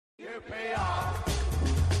QPR,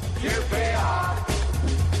 QPR,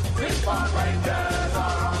 Brisbane Rangers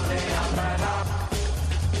are on the up and up.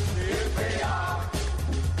 QPR,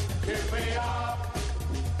 QPR,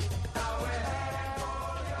 now we're heading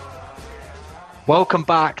for Europe. Welcome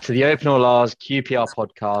back to the Open All R's QPR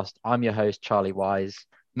podcast. I'm your host, Charlie Wise,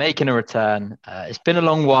 making a return. It's been a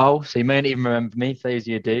long while, so you may not even remember me, for those of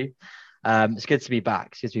you who do. It's good to be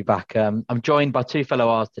back. I'm joined by two fellow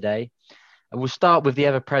R's today. And we'll start with the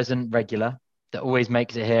ever-present regular that always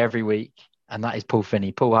makes it here every week, and that is Paul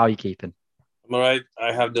Finney. Paul, how are you keeping? I'm all right.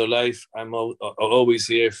 I have no life. I'm always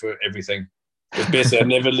here for everything. Because basically, I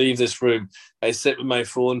never leave this room. I sit with my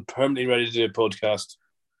phone permanently ready to do a podcast.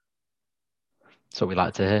 That's what we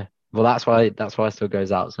like to hear. Well, that's why it still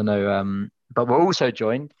goes out. So no, but we're also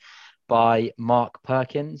joined by Mark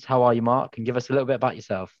Perkins. How are you, Mark? And give us a little bit about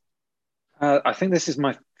yourself. I think this is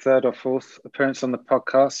my third or fourth appearance on the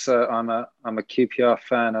podcast. So I'm a QPR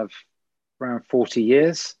fan of around 40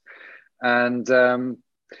 years, and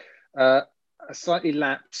slightly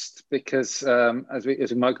lapsed because as we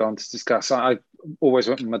might go on to discuss, I always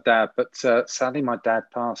went with my dad, but sadly my dad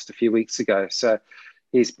passed a few weeks ago. So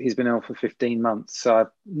he's been ill for 15 months. So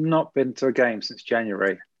I've not been to a game since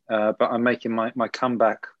January, but I'm making my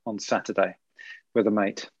comeback on Saturday with a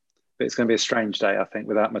mate. But it's going to be a strange day, I think,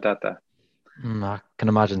 without my dad there. I can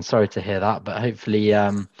imagine. Sorry to hear that, but hopefully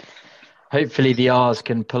the R's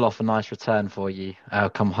can pull off a nice return for you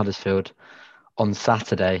come Huddersfield on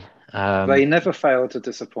Saturday. They never fail to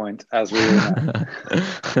disappoint, as we all know.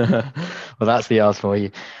 Well, that's the R's for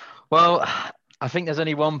you. Well, I think there's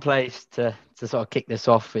only one place to sort of kick this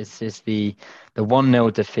off. Is the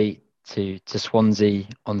 1-0 defeat to Swansea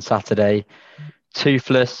on Saturday.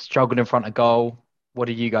 Toothless, struggled in front of goal. What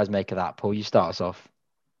do you guys make of that, Paul? You start us off.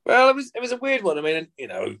 Well, it was a weird one. I mean,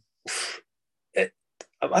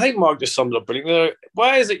 I think Mark just summed it up brilliantly.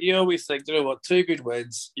 Why is it you always think, you know what, 2 good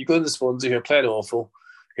wins, you go into Swansea who are playing awful,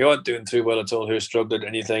 who aren't doing too well at all, who are struggling,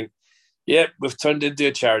 and you think, yeah, we've turned into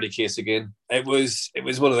a charity case again. It was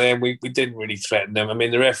one of them. We didn't really threaten them. I mean,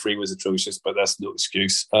 the referee was atrocious, but that's no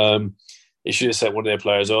excuse. He should have set one of their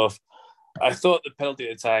players off. I thought the penalty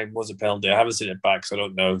at the time was a penalty. I haven't seen it back, so I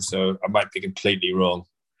don't know. So I might be completely wrong.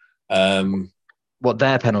 What,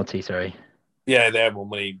 their penalty, sorry? Yeah, their one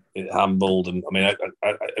when he handballed. And I mean,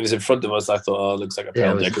 it was in front of us. I thought, oh, it looks like a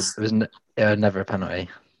penalty. It was never a penalty.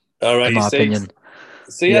 All right, in my opinion.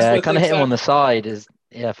 See, yeah, kind of hit him on the side.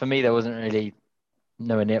 For me, there wasn't really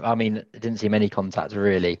nowhere near. I mean, I didn't see many contacts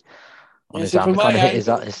really on his arm. It kind of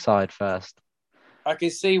hit his side first. I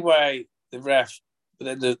can see why the ref, but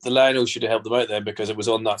then the Lionel should have helped him out there because it was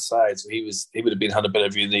on that side. So he would have had a better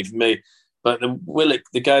view than even me. But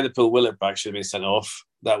the guy that pulled Willock back should have been sent off.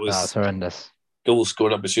 That's horrendous. Goal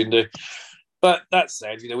scored opportunity. But that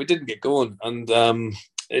said, we didn't get going. And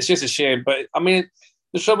it's just a shame. But, I mean,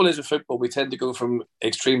 the trouble is with football, we tend to go from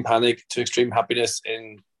extreme panic to extreme happiness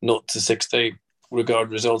in 0 to 60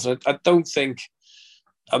 regard results. I don't think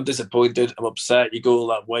I'm disappointed. I'm upset. You go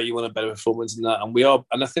that way. You want a better performance than that. And we are.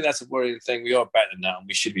 And I think that's a worrying thing. We are better than that. And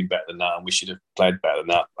we should be better than that. And we should have played better than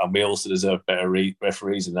that. And we also deserve better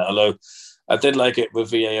referees than that. Although I did like it with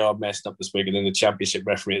VAR messing up this week, and then the championship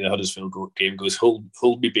referee at the Huddersfield game goes, hold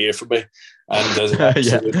me beer for me, and does an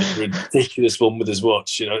absolutely ridiculous one with his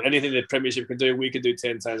watch. Anything the Premiership can do, we can do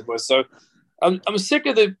 10 times more. So I'm sick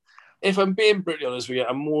of if I'm being brutally honest with you,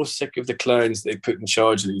 I'm more sick of the clowns they put in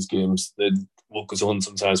charge of these games than what goes on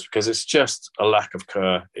sometimes, because it's just a lack of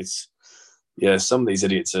care. Some of these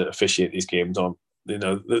idiots that officiate these games on.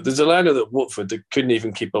 There's a line at Watford that couldn't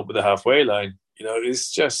even keep up with the halfway line.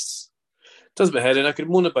 It's just does my head in. I could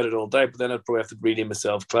moan about it all day, but then I'd probably have to rename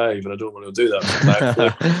myself Clive, and I don't want to do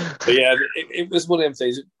that. But yeah, it was one of them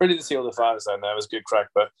things. Pretty to see all the fans down there. It was good crack,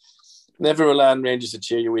 but never rely on Rangers to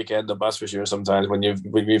cheer your weekend up, that's for sure, sometimes when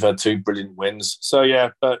we've had 2 brilliant wins. So yeah,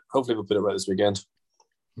 but hopefully we'll put it right this weekend.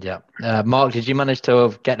 Yeah. Mark, did you manage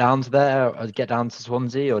to get down to there, or get down to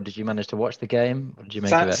Swansea, or did you manage to watch the game? What did you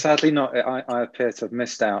make of it? Sadly not. I appear to have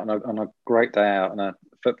missed out on a great day out and a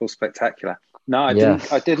football spectacular. No,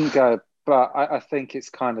 I didn't go. But I think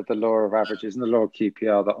it's kind of the law of averages and the law of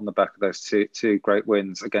QPR that on the back of those two great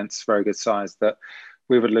wins against very good sides that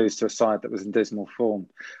we would lose to a side that was in dismal form.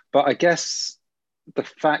 But I guess the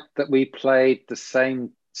fact that we played the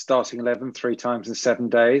same starting 11 3 times in 7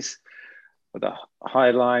 days with a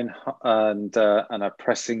high line and a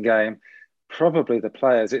pressing game, probably the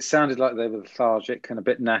players, it sounded like they were lethargic and a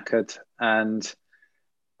bit knackered, and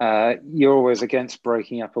you're always against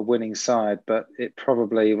breaking up a winning side, but it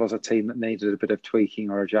probably was a team that needed a bit of tweaking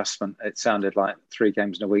or adjustment. It sounded like 3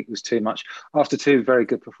 games in a week was too much after 2 very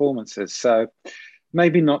good performances. So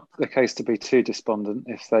maybe not the case to be too despondent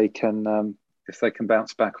if they can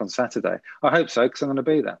bounce back on Saturday. I hope so, because I'm going to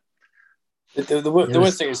be there. The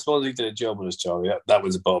worst thing is Swansea did a job with us, Charlie. That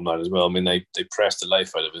was the bottom line as well. I mean, they pressed the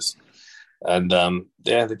life out of us, and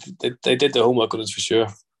they did the homework on us for sure.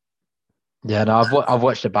 Yeah, no, I've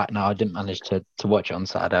watched it back now. I didn't manage to watch it on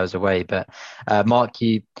Saturday. I was away, but Mark,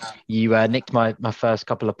 you nicked my first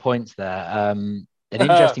couple of points there. An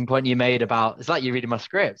interesting point you made about, it's like you're reading my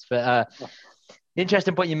scripts, but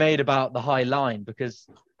interesting point you made about the high line, because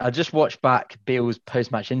I just watched back Beale's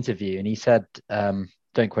post-match interview, and he said,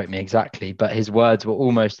 don't quote me exactly, but his words were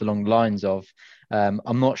almost along the lines of,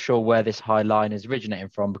 I'm not sure where this high line is originating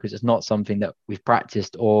from, because it's not something that we've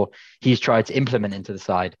practiced or he's tried to implement into the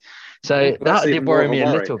side. So that did worry me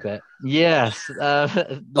a little bit. Yes.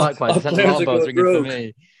 Likewise, the alarm bells ringing for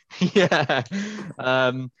me. Yeah.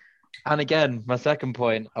 And again, my second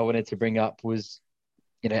point I wanted to bring up was,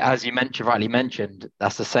 as you rightly mentioned,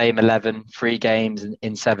 that's the same 11, 3 games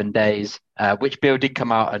in 7 days, which Beale did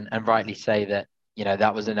come out and rightly say that,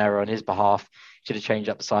 that was an error on his behalf. Should have changed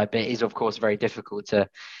up the side. But it is, of course, very difficult to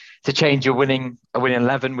change a winning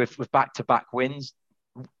 11 with back-to-back wins.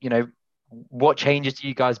 What changes do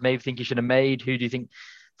you guys maybe think you should have made? Who do you think,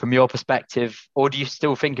 from your perspective, or do you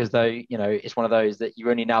still think as though, it's one of those that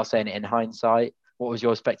you're only now saying it in hindsight? What was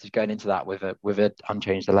your perspective going into that with an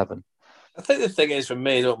unchanged 11? I think the thing is, for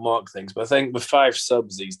me, I don't mark things, but I think with 5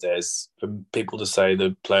 subs these days, for people to say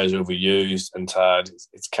the players are overused and tired,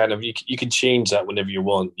 it's kind of, you can change that whenever you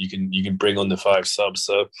want. You can bring on the 5 subs.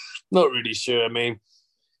 So, not really sure. I mean,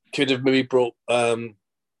 could have maybe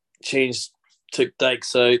took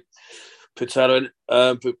Dykes out, put Tyler in,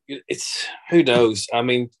 but it's, who knows? I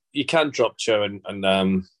mean, you can drop Cho and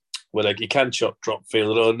you can drop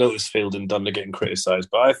Field. I notice Field and Dunn are getting criticised,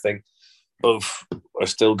 but I think both are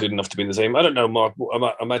still good enough to be in the same. I don't know, Mark.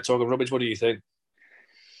 Am I talking rubbish? What do you think?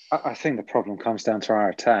 I think the problem comes down to our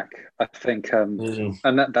attack. I think, and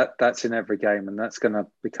that's in every game, and that's going to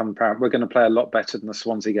become apparent. We're going to play a lot better than the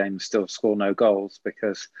Swansea game and still score no goals,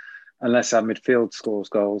 because unless our midfield scores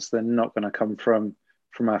goals, they're not going to come from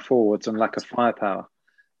our forwards and lack of firepower.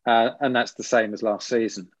 And that's the same as last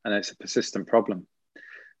season, and it's a persistent problem.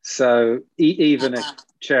 So even if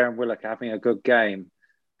Chair and Willock are having a good game,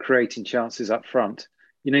 creating chances up front,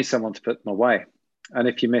 you need someone to put them away. And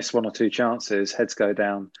if you miss 1 or 2 chances, heads go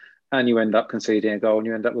down and you end up conceding a goal and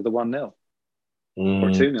you end up with a 1-0 or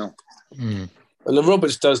 2-0. Well,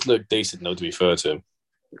 Roberts does look decent, though, to be fair to him.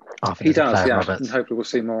 He does, yeah. Roberts. And hopefully we'll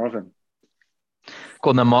see more of him. Go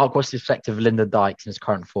on then, Mark. What's the effect of Lyndon Dykes in his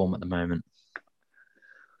current form at the moment?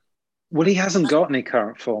 Well, he hasn't got any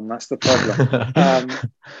current form. That's the problem.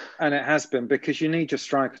 And it has been, because you need your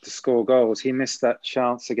striker to score goals. He missed that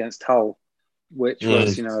chance against Hull, which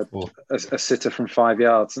was, a sitter from 5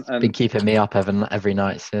 yards. And been keeping me up every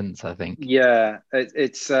night since, I think. Yeah,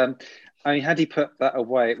 it's. I mean, had he put that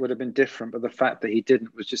away, it would have been different. But the fact that he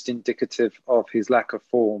didn't was just indicative of his lack of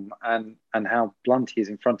form and how blunt he is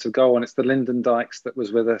in front of goal. And it's the Lyndon Dykes that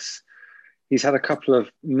was with us. He's had a couple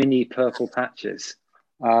of mini purple patches.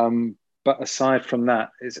 But aside from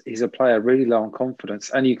that, he's a player really low on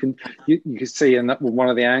confidence. And you can see in that one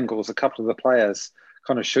of the angles, a couple of the players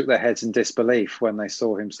kind of shook their heads in disbelief when they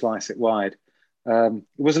saw him slice it wide. It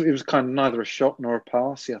was kind of neither a shot nor a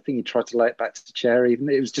pass. I think he tried to lay it back to Chair even.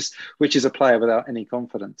 It was just, which is a player without any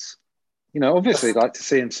confidence. Obviously I'd like to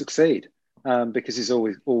see him succeed because he's all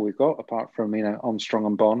we've got apart from, Armstrong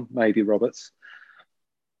and Bonne, maybe Roberts.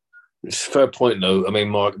 It's a fair point though. I mean,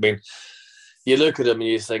 Mark, you look at him and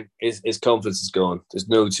you think his confidence is gone. There's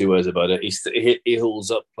no 2 ways about it. He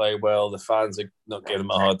holds up, play well. The fans are not giving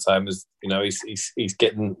him a hard time. He's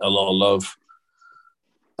getting a lot of love.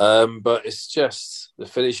 But it's just the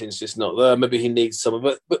finishing's just not there. Maybe he needs some of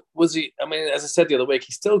it. But was he? I mean, as I said the other week,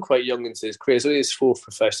 he's still quite young into his career. It's only his 4th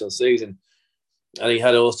professional season, and he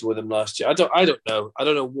had Ulster with him last year. I don't know. I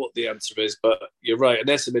don't know what the answer is, but you're right.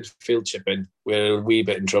 Unless a midfield chip in, we're a wee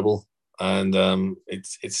bit in trouble, and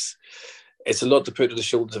it's a lot to put on the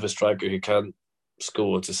shoulders of a striker who can't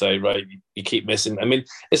score to say, right, you keep missing. I mean,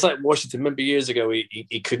 it's like Washington. Remember years ago,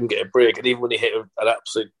 he couldn't get a break, and even when he hit an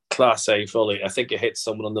absolute Class A volley, I think it hit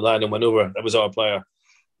someone on the line and went over. That was our player.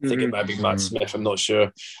 I think it might be Matt Smith. I'm not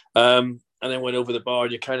sure. And then went over the bar,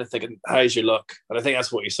 and you're kind of thinking, how's your luck? And I think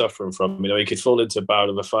that's what he's suffering from. He could fall into a barrel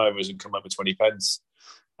of a fivers and come up with 20 pence.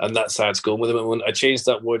 And that's how it's going with him. And when I changed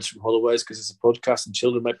that words from Holloway's because it's a podcast and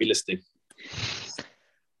children might be listening.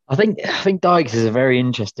 I think Dykes is a very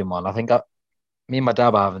interesting one. I think me and my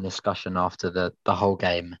dad were having a discussion after the whole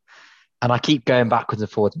game, and I keep going backwards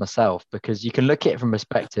and forwards myself, because you can look at it from a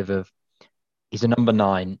perspective of he's a number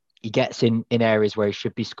 9. he gets in areas where he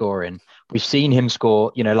should be scoring. We've seen him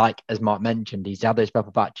score, like as Mark mentioned, he's had those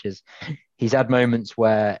purple patches. He's had moments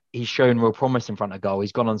where he's shown real promise in front of goal.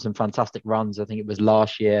 He's gone on some fantastic runs. I think it was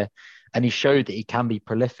last year, and he showed that he can be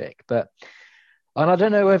prolific. And I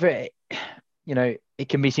don't know whether it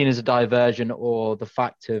can be seen as a diversion or the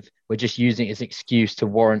fact of we're just using it as an excuse to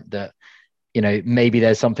warrant that, maybe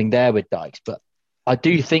there's something there with Dykes. But I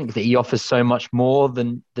do think that he offers so much more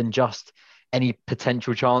than just any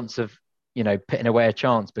potential chance of, putting away a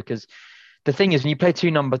chance. Because the thing is, when you play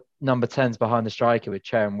two number 10s behind the striker with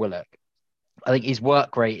Chair and Willock, I think his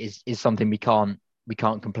work rate is something we can't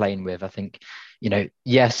complain with. I think,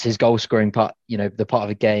 yes, his goal scoring part, the part of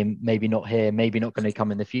the game, maybe not here, maybe not going to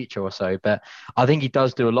come in the future or so. But I think he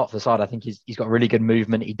does do a lot for the side. I think he's got really good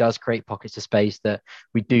movement. He does create pockets of space that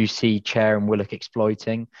we do see Chair and Willock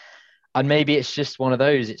exploiting. And maybe it's just one of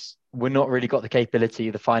those. We're not really got the capability,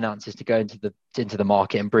 the finances to go into the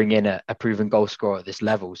market and bring in a proven goal scorer at this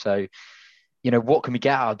level. So, what can we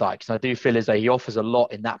get out of Dykes? And I do feel as though he offers a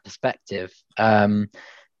lot in that perspective.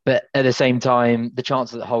 But at the same time, the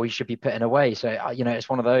chance of the hole he should be putting away. So, it's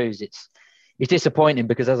one of those. It's disappointing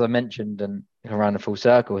because, as I mentioned, and around the full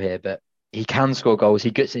circle here, but he can score goals.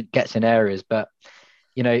 He gets in areas, but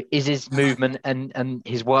is his movement and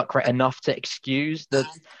his work rate enough to excuse the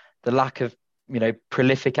lack of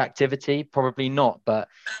prolific activity? Probably not, but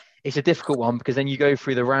it's a difficult one because then you go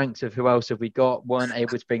through the ranks of who else have we got. Weren't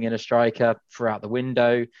able to bring in a striker throughout the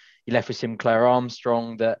window. You left with Sinclair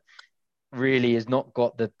Armstrong that really has not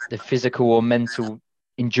got the physical or mental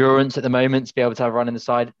endurance at the moment to be able to have a run in the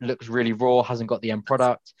side. Looks really raw, hasn't got the end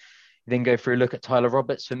product. You then go through, look at Tyler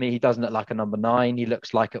Roberts. For me, he doesn't look like a number 9. He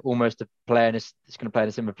looks like almost a player that's going to play in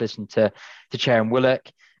a similar position to Chair and Willock.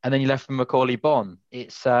 And then you left with Macaulay Bonne.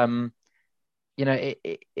 It's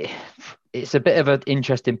it's a bit of an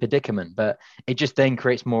interesting predicament, but it just then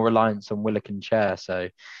creates more reliance on Willock and Chair. So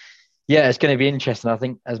yeah, it's going to be interesting. I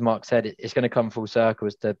think, as Mark said, it's going to come full circle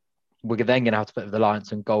as to we're then going to have to put the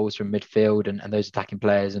reliance on goals from midfield and those attacking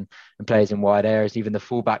players and players in wide areas, even the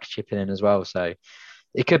fullbacks chipping in as well. So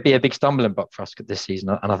it could be a big stumbling block for us this season,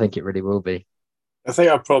 and I think it really will be. I think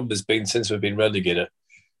our problem has been since we've been relegated,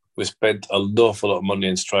 we've spent an awful lot of money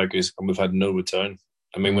on strikers and we've had no return.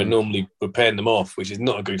 I mean, we're paying them off, which is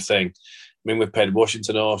not a good thing. I mean, we've paid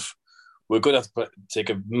Washington off. We're going to have to take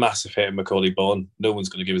a massive hit on Macaulay Bonne. No one's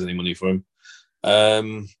going to give us any money for him.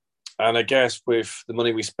 And I guess with the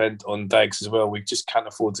money we spent on Dykes as well, we just can't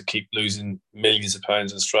afford to keep losing millions of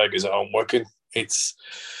pounds on strikers that aren't working. It's,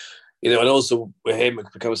 and also with him, it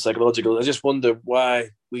becomes psychological. I just wonder why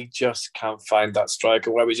we just can't find that striker.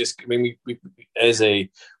 Why we as a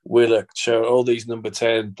Willock, Chair, all these number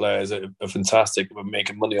 10 players are fantastic. We're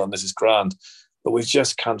making money on this is grand, but we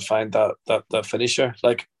just can't find that finisher.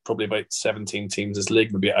 Like probably about 17 teams in this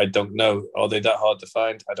league, maybe. I don't know. Are they that hard to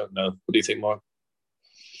find? I don't know. What do you think, Mark?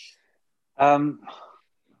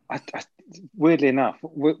 Weirdly enough,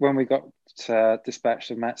 when we got dispatched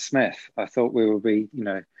of Matt Smith, I thought we would be,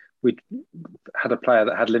 we'd had a player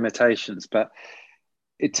that had limitations, but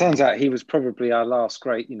it turns out he was probably our last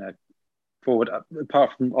great, forward,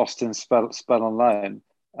 apart from Austin's spell on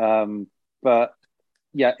loan. But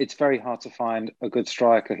yeah, it's very hard to find a good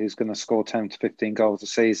striker who's going to score 10 to 15 goals a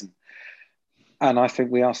season. And I think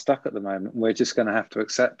we are stuck at the moment. We're just going to have to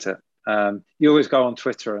accept it. You always go on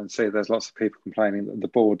Twitter and see there's lots of people complaining that the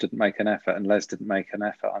board didn't make an effort and Les didn't make an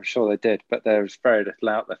effort. I'm sure they did, but there's very little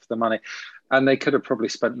out there for the money. And they could have probably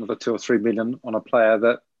spent another 2 or 3 million on a player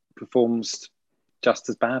that performs just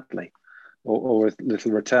as badly or with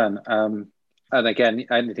little return. And again,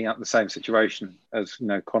 anything out in the same situation as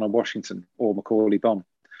Connor Washington or Macaulay Bonne.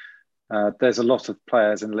 There's a lot of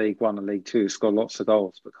players in League One and League Two who score lots of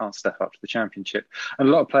goals but can't step up to the Championship. And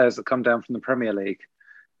a lot of players that come down from the Premier League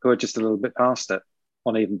who are just a little bit past it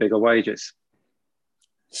on even bigger wages.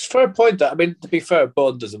 It's a fair point. That, I mean, to be fair,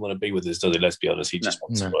 Bonne doesn't want to be with us, does he? Let's be honest. He just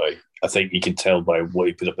wants away. I think you can tell by what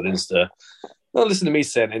he put up on Insta. Well, listen to me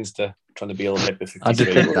saying Insta, trying to be all hip. I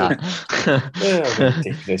did think that. Yeah,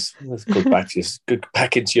 ridiculous. Let's go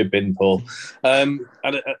back into your bin, Paul. And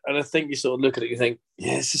I think you sort of look at it, you think,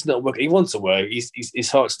 yeah, it's just not working. He wants away. His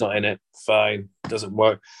heart's not in it. Fine, doesn't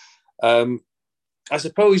work. I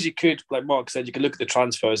suppose you could, like Mark said, you could look at the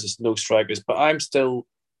transfers as no strikers, but I'm still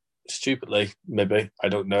stupidly, maybe, I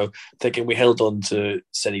don't know, thinking we held on to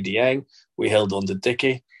Seny Dieng, we held on to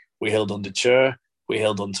Dickey, we held on to Chair, we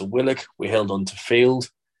held on to Willock, we held on to Field.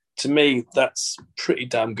 To me, that's pretty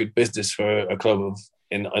damn good business for a club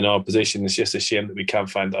in our position. It's just a shame that we can't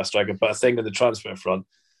find that striker. But I think on the transfer front,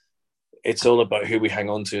 it's all about who we hang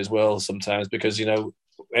on to as well sometimes, because,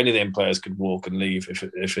 any of them players could walk and leave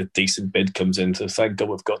if a decent bid comes in. So thank God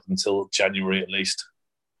we've got until January at least.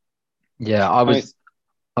 Yeah, I was.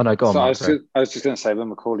 Oh no, go on. So Mark, I was just going to say, when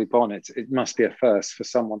Macaulay Bonnet, it must be a first for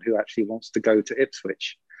someone who actually wants to go to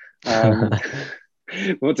Ipswich.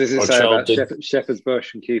 What does it say about Shepherd's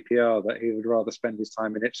Bush and QPR that he would rather spend his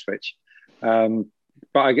time in Ipswich? But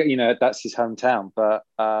I get, that's his hometown. But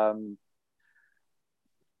I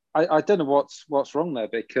don't know what's wrong there,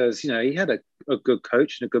 because he had a good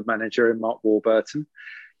coach and a good manager in Mark Warburton.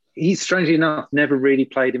 He, strangely enough, never really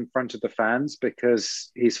played in front of the fans,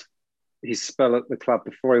 because his spell at the club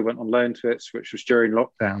before he went on loan to Ipswich was during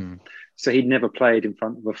lockdown. So he'd never played in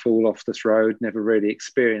front of a full Loftus Road, never really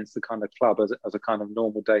experienced the kind of club as a kind of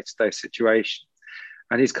normal day-to-day situation.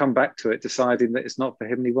 And he's come back to it deciding that it's not for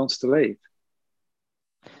him and he wants to leave.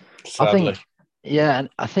 Sadly. And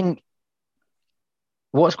I think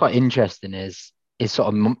what's quite interesting is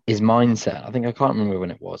sort of his mindset. I can't remember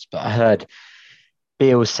when it was, but I heard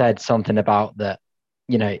Beale said something about that,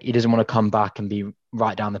 he doesn't want to come back and be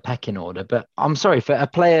right down the pecking order. But I'm sorry, for a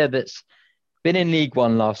player that's been in League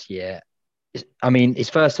One last year, his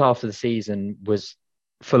first half of the season was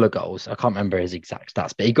full of goals. I can't remember his exact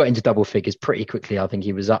stats, but he got into double figures pretty quickly. I think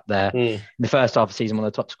he was up there in the first half of the season, one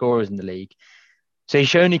of the top scorers in the league. So he's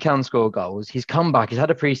shown he can score goals. He's come back. He's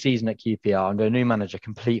had a pre-season at QPR under a new manager,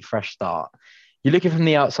 complete fresh start. You're looking from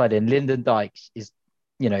the outside in, Lyndon Dykes is,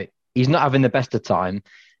 he's not having the best of time.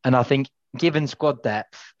 And I think given squad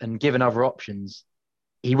depth and given other options,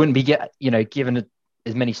 he wouldn't be given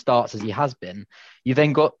as many starts as he has been. You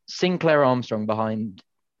then got Sinclair Armstrong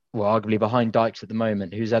arguably behind Dykes at the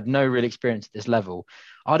moment, who's had no real experience at this level.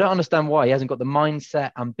 I don't understand why he hasn't got the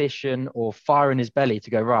mindset, ambition, or fire in his belly to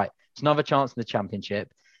go, right, it's another chance in the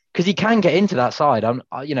Championship, because he can get into that side.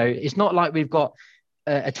 It's not like we've got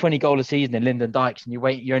a 20 goal a season in Lyndon Dykes and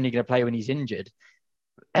you're only going to play when he's injured.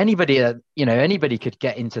 Anybody could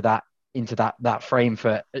get into that frame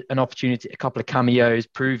for an opportunity, a couple of cameos,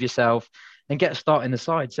 prove yourself, and get a start in the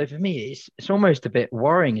side. So for me, it's almost a bit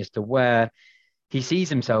worrying as to where he sees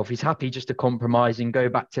himself. He's happy just to compromise and go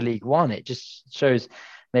back to League One. It just shows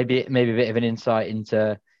maybe a bit of an insight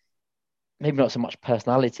into maybe not so much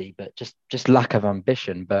personality, but just lack of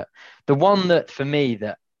ambition. But the one that for me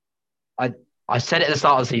that I said it at the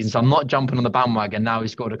start of the season, so I'm not jumping on the bandwagon now. He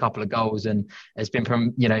scored a couple of goals and has been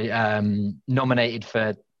nominated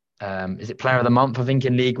for is it Player of the Month, I think,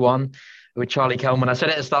 in League One with Charlie Kelman. I said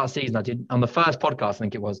it at the start of the season. I did on the first podcast, I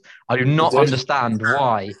think it was. I do not understand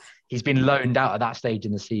why he's been loaned out at that stage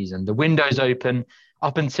in the season. The window's open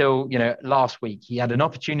up until last week. He had an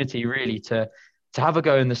opportunity really to have a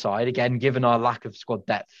go in the side again, given our lack of squad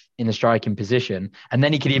depth in the striking position, and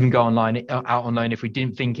then he could even go out on loan if we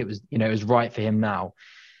didn't think it was it was right for him now.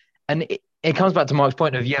 And it comes back to Mark's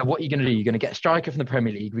point of, what are you going to do? You're going to get a striker from the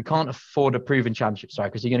Premier League. We can't afford a proven Championship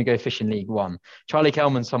striker, so you're going to go fish in League One. Charlie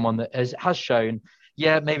Kelman's someone that has shown,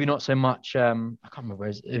 maybe not so much. I can't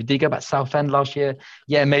remember. Did he go back to Southend last year?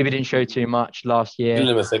 Yeah, maybe didn't show too much last year.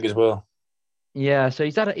 Gillingham, I think, as well. Yeah, so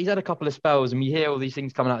he's had a couple of spells, and we hear all these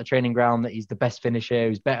things coming out of the training ground that he's the best finisher,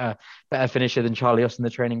 he's better finisher than Charlie Austin in the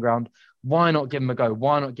training ground. Why not give him a go?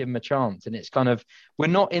 Why not give him a chance? And it's kind of, we're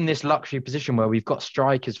not in this luxury position where we've got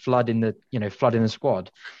strikers flooding the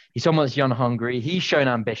squad. He's someone that's young, hungry. He's shown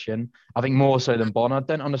ambition, I think more so than Bon. I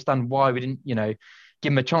don't understand why we didn't,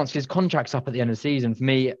 give him a chance. His contract's up at the end of the season. For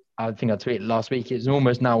me, I think I tweeted last week, it's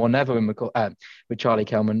almost now or never with Charlie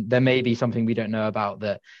Kelman. There may be something we don't know about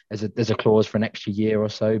that there's a clause for an extra year or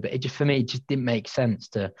so, but it just didn't make sense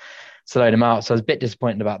to load him out. So I was a bit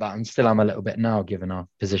disappointed about that, and still am a little bit now given our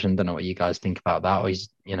position. Don't know what you guys think about that,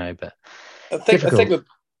 or but I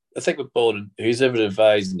think with Borden, who's ever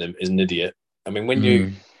advising him is an idiot. I mean, when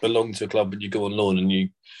you belong to a club and you go on loan and you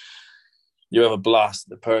have a blast at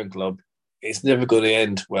the parent club, it's never going to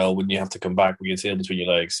end well when you have to come back with your tail between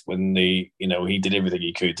your legs. When he did everything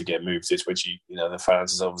he could to get moved to which the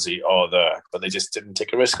fans is obviously are there, but they just didn't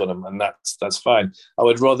take a risk on him, and that's fine. I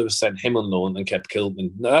would rather have sent him on loan than kept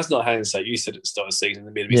Kilman. No, that's not hindsight. You said at the start of the season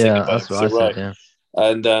and made me think about it. So right, yeah.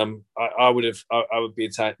 And I would be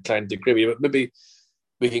inclined to agree with you, but maybe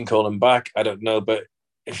we can call him back. I don't know, but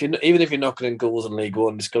even if you're knocking in goals in League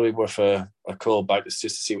One, it's going to be worth a call back just to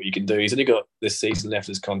see what you can do. He's only got this season left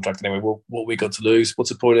his contract anyway. What we got to lose?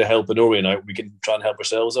 What's the point of helping Orient out? We can try and help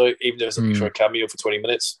ourselves out, even if it's only for a cameo for 20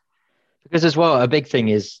 minutes. Because as well, a big thing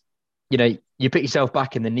is, you put yourself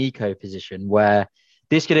back in the Nico position where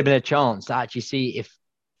this could have been a chance to actually see if,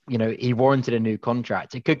 he warranted a new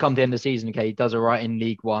contract. It could come to the end of the season. Okay, he does all right in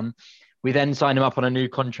League One. We then sign him up on a new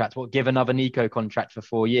contract, give another Nico contract for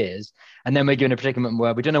 4 years. And then we're given a predicament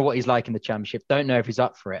where we don't know what he's like in the Championship, don't know if he's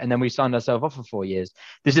up for it. And then we signed ourselves off for 4 years.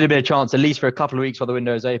 This would have been a chance, at least for a couple of weeks while the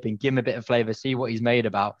window is open, give him a bit of flavour, see what he's made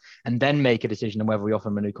about, and then make a decision on whether we offer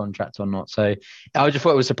him a new contract or not. So I just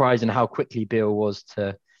thought it was surprising how quickly Beale was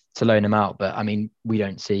to loan him out. But I mean, we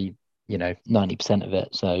don't see, 90% of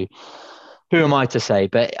it. So who am I to say?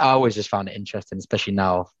 But I always just found it interesting, especially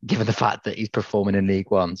now, given the fact that he's performing in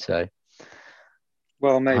League One. So,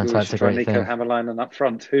 well, maybe we should try Nico Hammerleinen up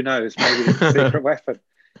front. Who knows? Maybe it's a secret weapon.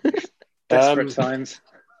 Desperate times.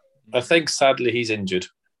 I think sadly he's injured.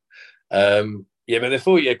 But the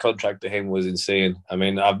 4-year contract to him was insane. I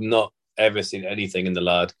mean, I've not ever seen anything in the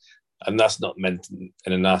lad, and that's not meant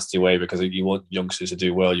in a nasty way, because you want youngsters to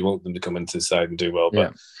do well. You want them to come into the side and do well.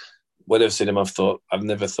 But when I've seen him, I've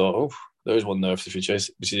never thought, oh, there is one there for the future,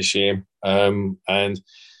 which is a shame. And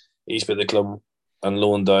he's been at the club and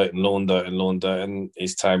loaned out, and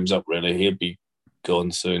his time's up, really. He'll be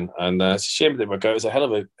gone soon. And it's a shame it didn't work out. It's a hell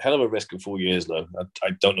of a risk in 4 years, though.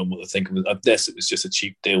 I don't know what to think of it. I guess it was just a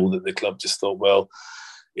cheap deal that the club just thought, well,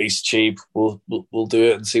 he's cheap, we'll do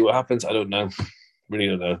it and see what happens. I don't know. Really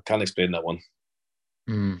don't know. Can't explain that one.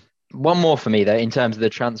 One more for me, though, in terms of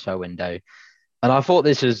the transfer window. And I thought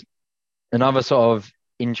this was another sort of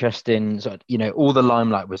interesting, all the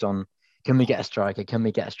limelight was on, can we get a striker? Can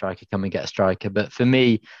we get a striker? Can we get a striker? But for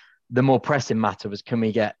me, the more pressing matter was, can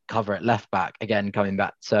we get cover at left back? Again, coming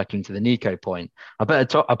back, circling to the Nico point. I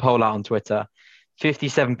put a poll out on Twitter,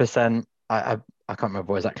 57%. I can't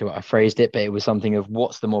remember exactly what I phrased it, but it was something of,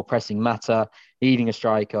 what's the more pressing matter, needing a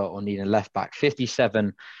striker or needing a left back?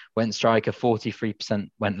 57 went striker,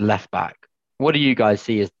 43% went left back. What do you guys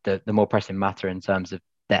see as the more pressing matter in terms of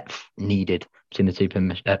depth needed between the two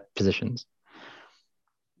positions?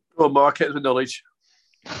 Well, Mark, hit with knowledge.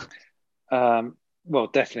 Well,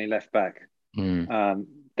 definitely left back.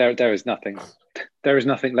 There is nothing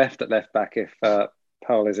left at left back if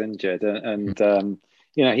Paul is injured, and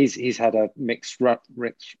he's had a mixed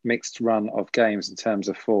run of games in terms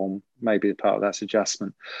of form. Maybe part of that's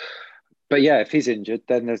adjustment. But yeah, if he's injured,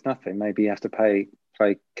 then there's nothing. Maybe you have to play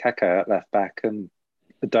Kaká at left back and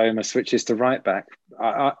Adoma switches to right back.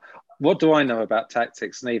 What do I know about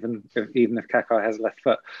tactics? And even if Kaká has left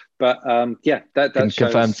foot, but that can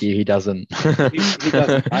confirm to you he doesn't. he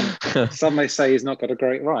doesn't. And some may say he's not got a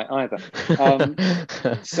great right either.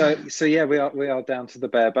 So yeah, we are down to the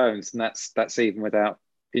bare bones, and that's even without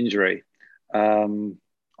injury. I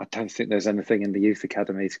don't think there's anything in the youth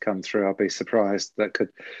academy to come through. I'll be surprised that could,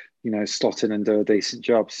 slot in and do a decent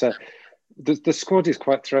job. So the squad is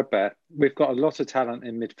quite threadbare. We've got a lot of talent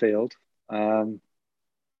in midfield.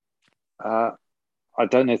 I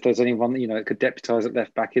don't know if there's anyone that could deputise at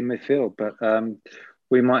left back in midfield, but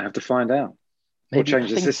we might have to find out. Or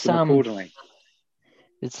change the system accordingly.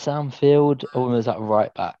 Is Sam Field, or was that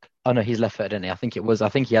right back? Oh no, he's left-footed, isn't he? I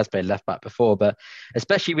think he has played left back before, but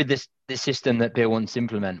especially with this system that Bill wants to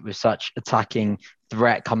implement, with such attacking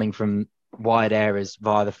threat coming from wide areas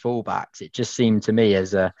via the fullbacks, it just seemed to me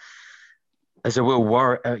as a real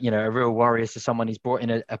worry, a real worry as to someone who's brought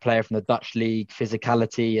in a player from the Dutch league,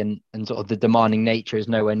 physicality and sort of the demanding nature is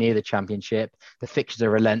nowhere near the Championship. The fixtures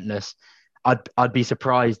are relentless. I'd be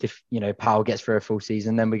surprised if Powell gets through a full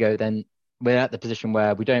season. Then we're at the position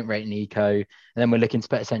where we don't rate Nico, and then we're looking to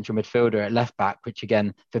put a central midfielder at left back, which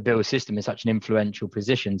again for Bill's system is such an influential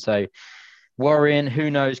position. So worrying. Who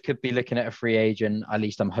knows? Could be looking at a free agent. At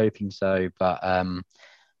least I'm hoping so. But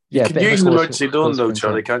you can use an emergency loan though,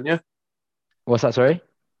 Charlie, can't you? What's that, sorry?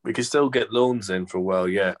 We can still get loans in for a while,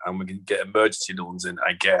 yeah, and we can get emergency loans in,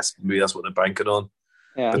 I guess. Maybe that's what they're banking on.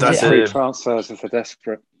 Yeah, but that's free transfers if they're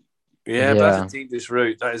desperate. Yeah, but that's a dangerous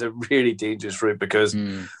route. That is a really dangerous route because,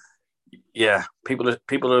 people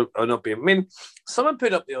are not being... I mean, someone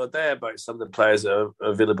put up the other day about some of the players that are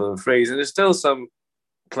available in frees, and there's still some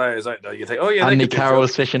players out there you think, oh yeah, Andy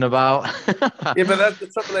Carroll's fishing about. Yeah, but the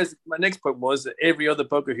trouble is, my next point was that every other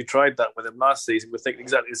bugger who tried that with him last season was thinking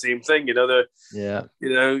exactly the same thing.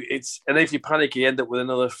 It's, and if you panic, you end up with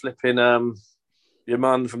another flipping your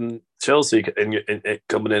man from Chelsea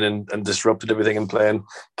coming in and disrupting everything and playing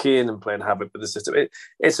Kane and playing havoc with the system.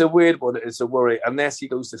 It's a weird one. It's a worry unless he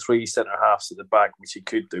goes to 3 centre halves at the back, which he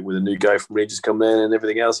could do with a new guy from Rangers coming in and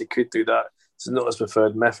everything else. He could do that. It's not his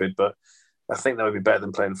preferred method, but I think that would be better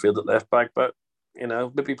than playing Field at left back. But,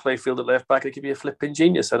 maybe play Field at left back. It could be a flipping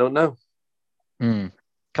genius. I don't know. Coming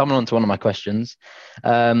on to one of my questions.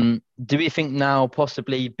 Do we think now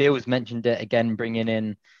possibly, Bill's mentioned it again, bringing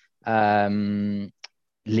in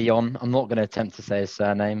Leon? I'm not going to attempt to say his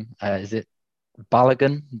surname. Is it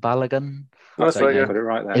Balogun. Oh, that's right. Yeah. Put it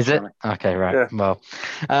right there. Is it? Charlie. Okay, right. Yeah. Well,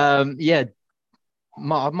 yeah.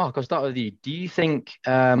 Mark, I'll start with you. Do you think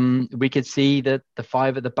we could see the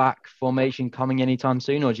five at the back formation coming anytime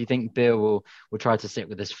soon, or do you think Bill will try to stick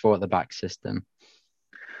with this four at the back system?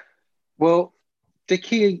 Well,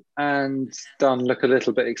 Dickie and Dunn look a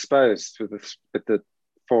little bit exposed with the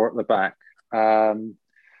four at the back. I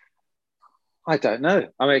don't know.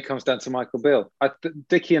 I mean, it comes down to Michael Beale.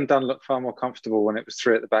 Dickie and Dunn look far more comfortable when it was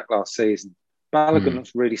three at the back last season. Balogun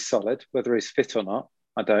looks really solid. Whether he's fit or not,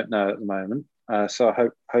 I don't know at the moment. So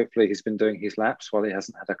hopefully he's been doing his laps while he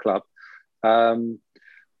hasn't had a club.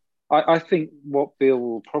 I think what Beale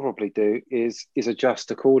will probably do is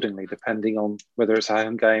adjust accordingly, depending on whether it's a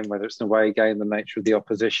home game, whether it's an away game, the nature of the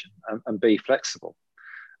opposition, and be flexible.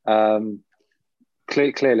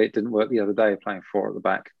 Clearly, it didn't work the other day playing four at the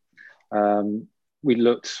back. We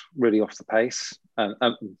looked really off the pace, and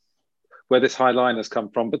where this high line has come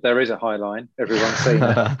from, but there is a high line. Everyone's seen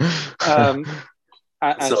it.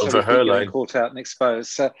 And sort so of her line. Caught out and exposed.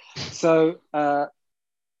 So I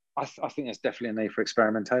think there's definitely a need for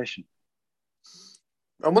experimentation.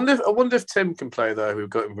 I wonder if Tim can play though. We've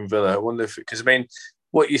got him from Villa. I wonder if, because I mean,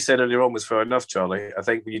 what you said earlier on was fair enough, Charlie. I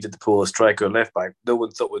think when you did the pool of striker and left back, no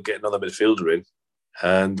one thought we'd get another midfielder in,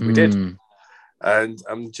 and we did. And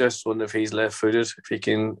I'm just wondering if he's left-footed, if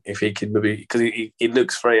he can maybe, because he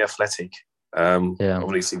looks very athletic. I've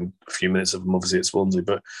only seen a few minutes of him, obviously at Swansea,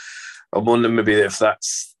 but I'm wondering maybe if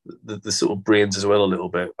that's the sort of brains as well a little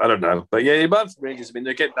bit. I don't know, but yeah, about Rangers. I mean,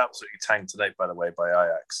 they're getting absolutely tanked tonight, by the way, by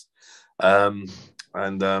Ajax.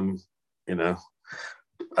 You know,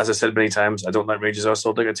 as I said many times, I don't like Rangers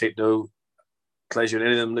Arsenal. They're going to take no pleasure in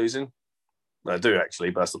any of them losing. I do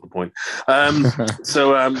actually, but that's not the point.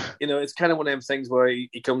 You know, it's kind of one of them things where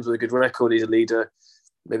he comes with a good record. He's a leader.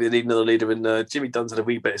 Maybe they need another leader. And Jimmy Dunn's had a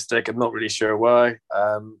wee bit of stick. I'm not really sure why.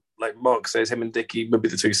 Like Mark says, him and Dickie, maybe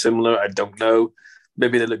the two similar. I don't know.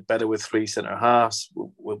 Maybe they look better with three centre halves.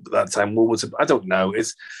 That time, I don't know.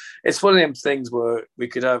 It's one of them things where we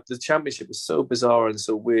could have the Championship is so bizarre and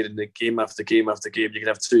so weird, and the game after game after game, you can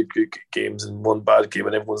have two good games and one bad game,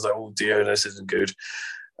 and everyone's like, "Oh dear, this isn't good."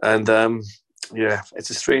 And yeah,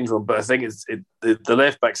 it's a strange one, but I think the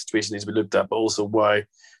left back situation needs to be looked at, but also why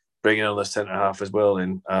bringing another centre half as well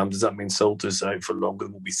in. Does that mean Salter's out for longer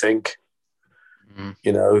than what we think?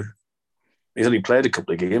 You know, he's only played a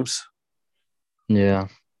couple of games. Yeah.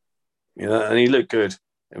 You know, and he looked good,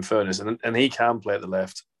 in fairness, and he can play at the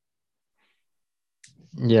left.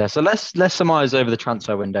 Yeah, so let's surmise over the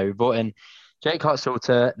transfer window. We brought in Jake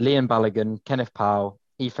Hart-Salter, Liam Balogun, Kenneth Powell,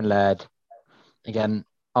 Ethan Laird. Again,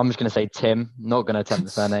 I'm just going to say Tim, not going to attempt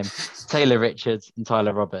the surname, Taylor Richards and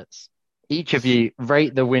Tyler Roberts. Each of you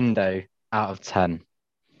rate the window out of 10.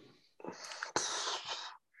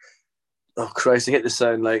 Oh, Christ, I get to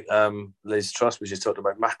sound like Liz Truss, which just talked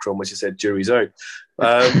about Macron, which she said jury's out.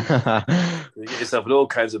 You get yourself in all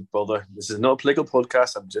kinds of bother. This is not a political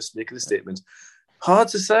podcast. I'm just making a statement. Hard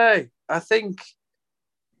to say. I think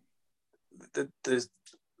there's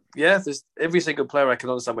every single player I can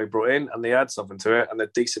understand we brought in, and they add something to it, and they're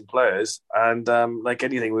decent players. And like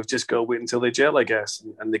anything, we've just got to wait until they gel, I guess,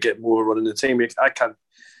 and they get more run in the team. We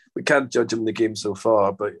can't judge them in the game so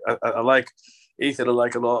far, but I like Ethan. I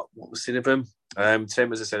like a lot what we've seen of him.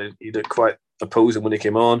 Tim, as I said, he looked quite opposing when he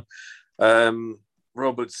came on.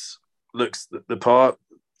 Roberts looks the part.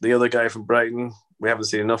 The other guy from Brighton, we haven't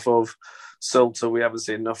seen enough of. Salter, we haven't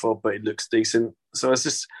seen enough of, but he looks decent. So it's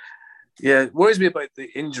just, yeah, it worries me about the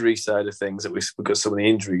injury side of things, that we've got so many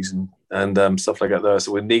injuries and stuff like that there.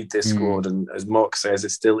 So we need this squad. And as Mark says,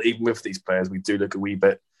 it's still, even with these players, we do look a wee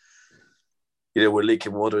bit, you know, we're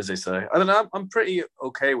leaking water, as they say. I don't know, I'm pretty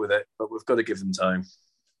okay with it, but we've got to give them time.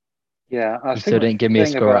 Yeah, you still didn't give me a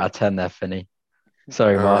score out of 10 there, Finney.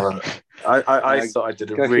 Sorry, Mark. I thought I did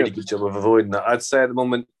a really good job of avoiding that. I'd say at the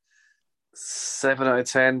moment 7 out of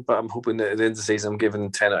 10, but I'm hoping that at the end of the season I'm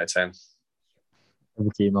giving 10 out of 10. Over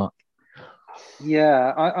to you, Mark.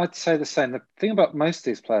 Yeah, I'd say the same. The thing about most of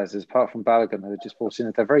these players is, apart from Balogun, who are just brought in,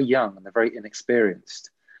 they're very young and they're very inexperienced.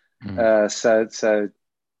 So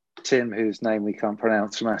Tim, whose name we can't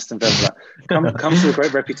pronounce, from Aston Villa, comes with a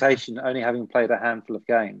great reputation, only having played a handful of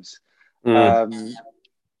games. And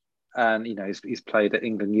you know, he's played at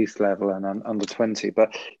England youth level and under 20,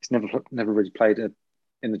 but he's never really played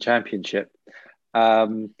in the Championship.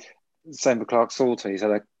 Same with Clark Salter. He's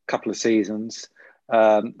had a couple of seasons.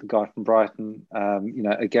 The guy from Brighton, you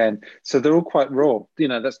know, again. So they're all quite raw. You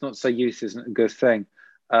know, that's not to say youth isn't a good thing.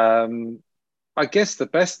 I guess the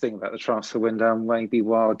best thing about the transfer window, and maybe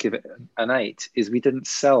why I'll give it an 8, is we didn't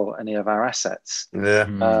sell any of our assets.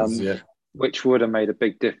 Yeah. which would have made a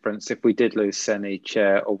big difference if we did lose Seny,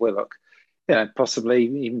 Chair, or Willock. Possibly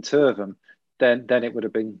even two of them. Then it would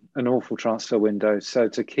have been an awful transfer window. So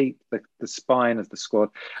to keep the spine of the squad,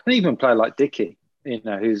 and even a player like Dickie,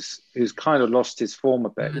 who's kind of lost his form a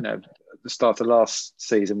bit. At the start of last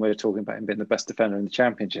season, we were talking about him being the best defender in the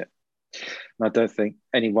Championship. And I don't think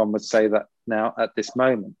anyone would say that now at this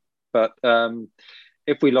moment. But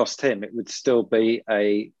if we lost him, it would still be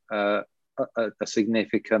a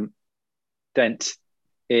significant dent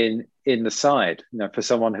in the side, for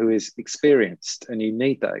someone who is experienced, and you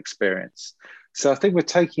need that experience. So I think we're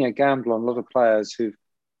taking a gamble on a lot of players who've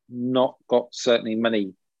not got certainly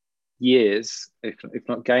many years, if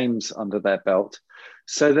not games, under their belt.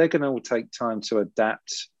 So they're going to all take time to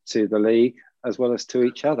adapt to the league as well as to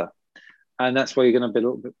each other. And that's why you're going to be a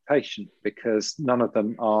little bit patient, because none of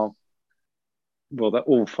them are, they're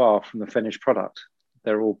all far from the finished product.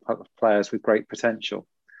 They're all players with great potential.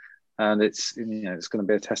 And it's going to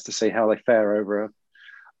be a test to see how they fare over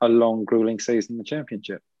a long, grueling season in the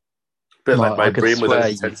Championship. A bit like my brain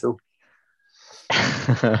without potential.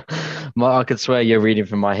 I could swear you're reading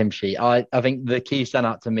from my hymn sheet. I think the key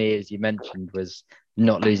standout to me, as you mentioned, was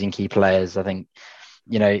not losing key players. I think,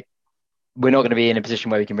 we're not going to be in a position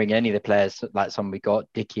where we can bring any of the players like some we got,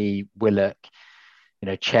 Dickie, Willock,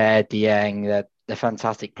 Chair, Dieng. They're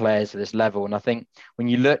fantastic players at this level. And I think when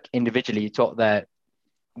you look individually, you talk there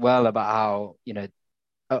well about how,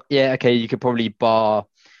 you could probably bar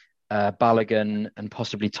Balogun and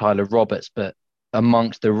possibly Tyler Roberts, but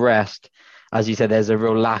amongst the rest, as you said, there's a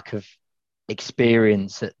real lack of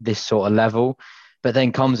experience at this sort of level. But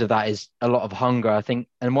then comes with that is a lot of hunger, I think.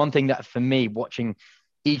 And one thing that for me, watching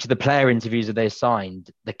each of the player interviews that they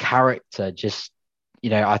signed, the character just,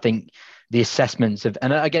 I think the assessments of,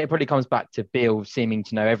 and again, it probably comes back to Beale seeming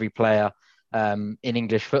to know every player in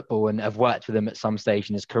English football and have worked with them at some stage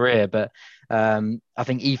in his career. But I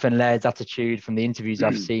think Ethan Laird's attitude from the interviews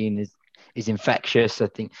I've seen is infectious. I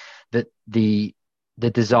think that the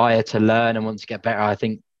desire to learn and want to get better, I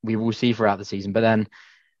think we will see throughout the season. But then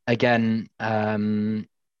again, when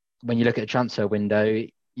you look at the transfer window,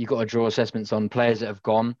 you've got to draw assessments on players that have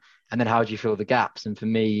gone, and then how do you fill the gaps? And for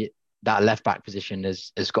me, that left back position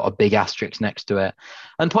has got a big asterisk next to it,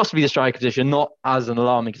 and possibly the striker position, not as an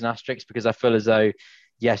alarming as an asterisk, because I feel as though,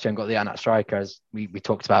 yes, you haven't got the out striker as we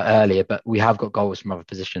talked about earlier, but we have got goals from other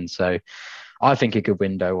positions. So I think a good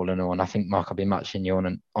window all in all, and I think, Mark, I'll be matching you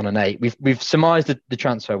on an 8. We've surmised the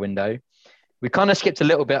transfer window. We kind of skipped a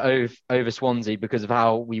little bit over Swansea because of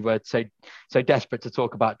how we were so desperate to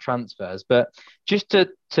talk about transfers. But just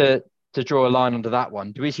to draw a line under that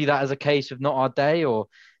one, do we see that as a case of not our day, or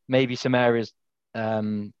maybe some areas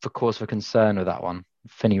for cause for concern with that one?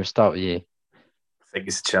 Finney, we'll start with you. I think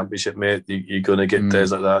it's a Championship, mate. You're going to get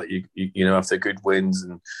days like that. You after good wins,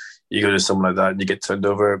 and you go to something like that and you get turned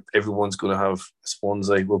over, everyone's going to have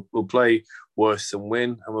Swansea. We'll play worse and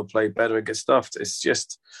win, and we'll play better and get stuffed. It's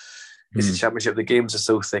a Championship. The games are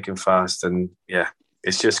so thick and fast, and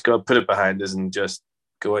it's just got to put it behind us and just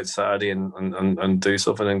go out Saturday and do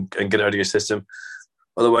something and get it out of your system.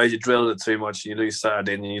 Otherwise, you drill it too much, you lose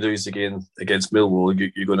Saturday and you lose again against Millwall.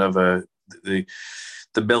 You're going to have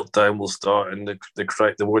the meltdown will start, and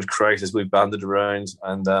the word crisis will be banded around,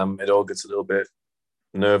 and it all gets a little bit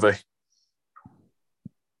nervy.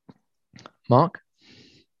 Mark?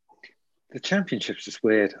 The Championship's just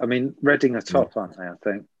weird. I mean, Reading are top, aren't they, I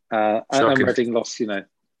think? And Reading lost, 4-0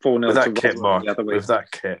 with that to kit, Mark, the other week. with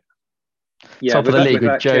that kit. Yeah, top of the league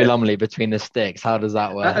with Joe Lumley between the sticks. How does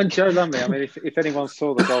that work? And Joe Lumley, I mean, if anyone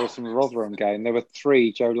saw the goals from the Rotherham game, there were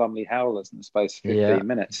 3 Joe Lumley howlers in the space of 15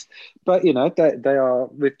 minutes. But, they are,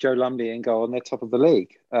 with Joe Lumley in goal, and they're top of the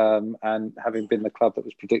league, and having been the club that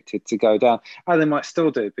was predicted to go down. And they might still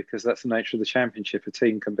do, because that's the nature of the Championship. A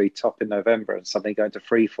team can be top in November and suddenly go into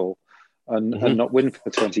freefall and not win for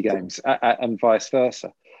 20 games, and vice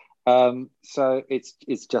versa. So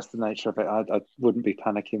it's just the nature of it. I wouldn't be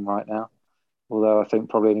panicking right now. Although I think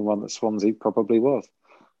probably anyone that Swansea probably was.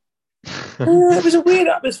 It was a weird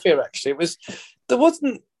atmosphere, actually. There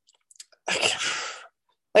wasn't...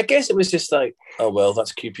 I guess it was just like, oh, well,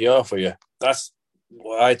 that's QPR for you. That's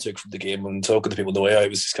what I took from the game when talking to people the way I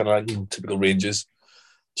was just kind of like, typical Rangers.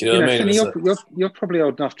 Do you know what I mean? You're probably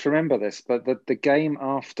old enough to remember this, but the game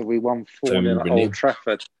after we won 4-0 at Old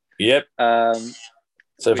Trafford... Yep.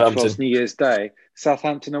 Southampton. Which was New Year's Day,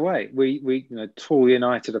 Southampton away. We tore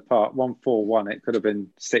United apart, 1-4-1. It could have been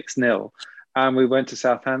 6-0. And we went to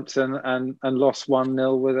Southampton and lost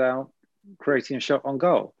 1-0 without creating a shot on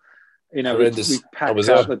goal. We packed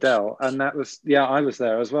out the Dell. And that was, I was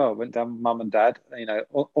there as well. Went down with mum and dad,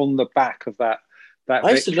 on the back of that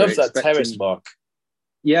I used to love that terrace, Mark.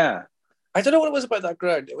 Yeah. I don't know what it was about that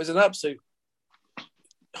ground. It was an absolute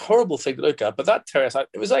horrible thing to look at. But that terrace,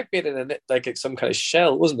 it was like being in some kind of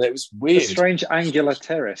shell, wasn't it? It was weird. A strange angular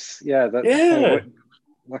terrace. Yeah.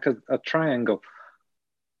 Like a triangle.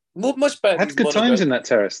 Much better. Had good times in that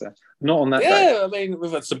terrace, though. Not on that day. Yeah, I mean,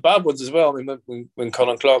 we've had some bad ones as well. I mean, when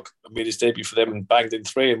Colin Clark made his debut for them and banged in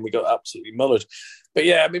 3 and we got absolutely mullered. But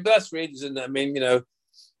yeah, I mean, but that's Rangers, isn't it? I mean,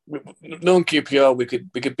 knowing QPR, we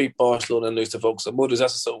could beat Barcelona and lose to Vauxhall Motors.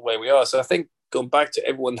 That's the sort of way we are. So I think going back to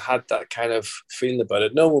everyone had that kind of feeling about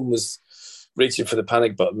it. No one was reaching for the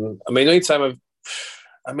panic button. I mean, it's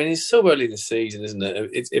so early in the season, isn't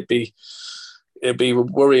it? It'd be a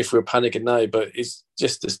worry if we were panicking now, but it's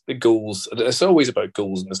just the goals. It's always about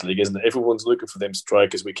goals in this league, isn't it? Everyone's looking for them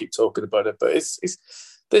strikers. We keep talking about it, but it's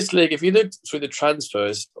this league. If you look through the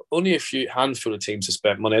transfers, only a handful of teams have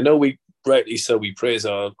spent money. I know we praise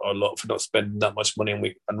our lot for not spending that much money,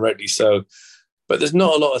 and rightly so. But there's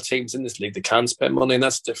not a lot of teams in this league that can spend money, and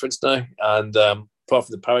that's the difference now. And apart from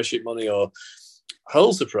the parachute money or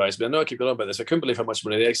Hull surprised me. I know I keep going on about this. I couldn't believe how much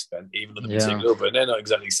money they spent, even though they've been taken over. And they're not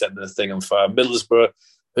exactly setting the thing on fire. Middlesbrough,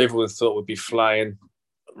 everyone thought would be flying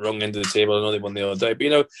wrong end of the table. I know they won the other day.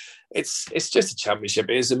 But, it's just a championship.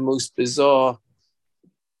 It is the most bizarre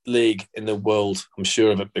league in the world, I'm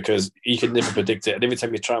sure of it, because you can never predict it. And every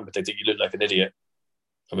time you try and predict it, you look like an idiot.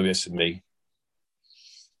 Or maybe it's me.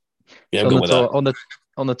 Yeah, I'm going with that.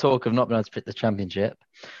 On the talk of not being able to pick the championship,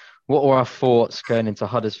 what were our thoughts going into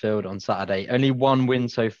Huddersfield on Saturday? Only 1 win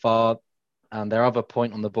so far, and their other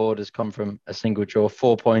point on the board has come from a single draw.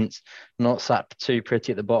 4 points, not sat too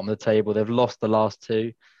pretty at the bottom of the table. They've lost the last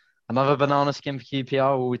 2. Another banana skin for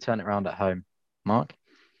QPR, or will we turn it around at home? Mark?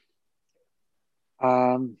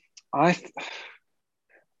 I'm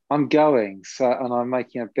going, and I'm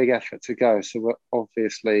making a big effort to go, so we're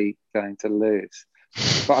obviously going to lose.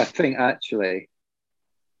 But I think actually,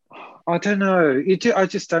 I don't know. I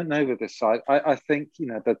just don't know with this side. I think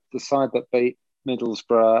the side that beat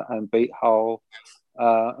Middlesbrough and beat Hull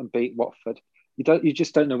and beat Watford. You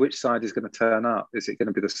just don't know which side is going to turn up. Is it going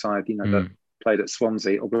to be the side that played at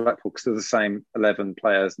Swansea or Blackpool, because they're the same 11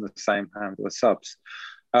 players and the same handful of subs.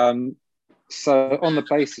 So on the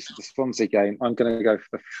basis of the Swansea game, I'm going to go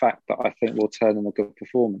for the fact that I think we'll turn in a good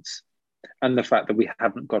performance, and the fact that we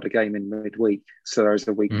haven't got a game in midweek, so there is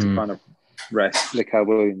a week to kind of rest, lick our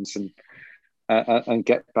wounds, and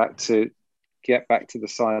get back to the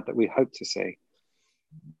side that we hope to see,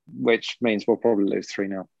 which means we'll probably lose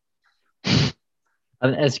 3-0.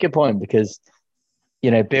 And it's a good point, because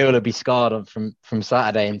Beale will be scarred from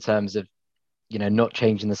Saturday in terms of not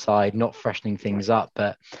changing the side, not freshening things up,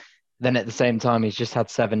 but then at the same time he's just had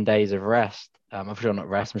 7 days of rest. I'm sure not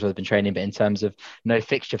rest, I'm sure they've been training, but in terms of no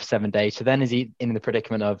fixture for 7 days. So then is he in the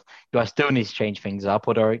predicament of, do I still need to change things up,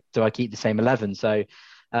 or do I keep the same 11? So,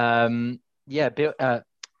 Finney,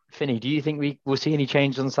 do you think we will see any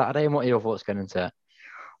change on Saturday, and what are your thoughts going into it?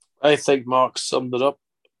 I think Mark summed it up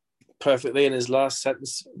perfectly in his last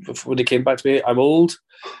sentence when he came back to me. I'm old,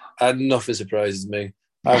 and nothing surprises me.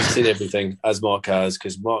 I've seen everything, as Mark has,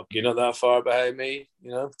 because Mark, you're not that far behind me,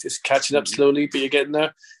 just catching up slowly, but you're getting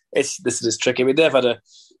there. This is tricky.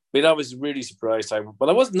 I was really surprised I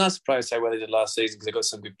wasn't that surprised how well they did last season, because they got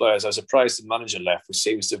some good players. I was surprised the manager left, which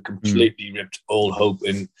seems to have completely ripped all hope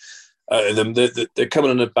in them. They're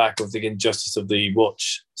coming on the back of the injustice of the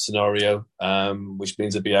watch scenario, which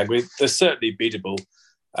means they'll be angry. They're certainly beatable,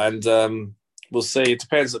 and we'll see. It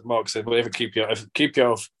depends, like Mark said. If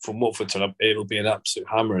QPR from Watford turn up, it'll be an absolute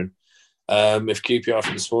hammering. If QPR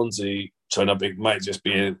from Swansea turn up, it might just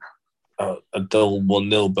be a dull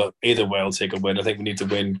 1-0, but either way, I'll take a win. I think we need to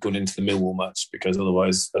win going into the Millwall match, because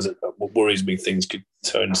otherwise, what worries me, things could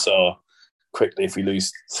turn sour quickly if we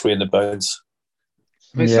lose 3 in the bounce.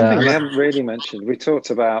 Something we haven't really mentioned. We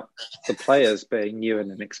talked about the players being new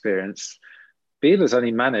and inexperienced. Beale has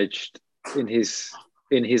only managed in his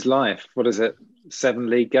life, 7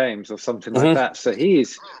 league games or something like that. So he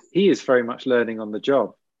is very much learning on the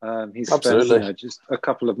job. He's spent just a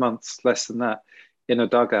couple of months, less than that, in a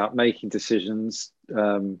dugout, making decisions,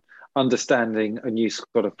 understanding a new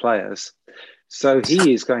squad of players. So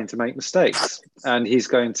he is going to make mistakes, and he's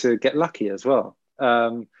going to get lucky as well.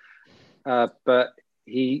 But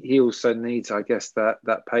he also needs, I guess,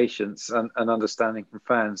 that patience and understanding from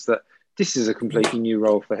fans that this is a completely new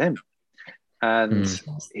role for him. And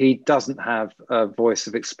he doesn't have a voice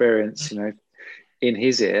of experience, in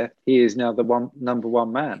his ear. He is now the number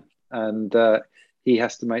one man, and he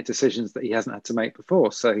has to make decisions that he hasn't had to make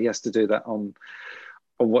before. So he has to do that on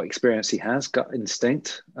what experience he has, gut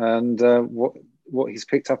instinct, and what he's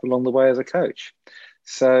picked up along the way as a coach.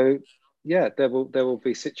 So yeah, there will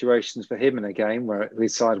be situations for him in a game where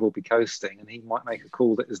his side will be coasting, and he might make a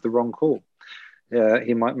call that is the wrong call.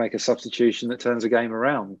 He might make a substitution that turns a game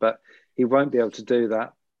around, but he won't be able to do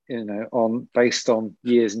that, based on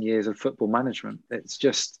years and years of football management. It's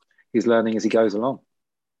just he's learning as he goes along.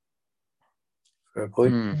 Fair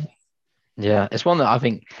point. Yeah, it's one that I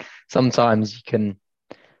think sometimes you can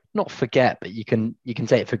not forget, but you can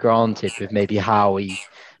take it for granted with maybe how he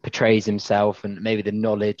portrays himself and maybe the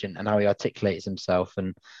knowledge and how he articulates himself.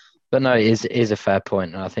 But no, it is a fair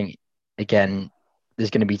point. And I think, again, there's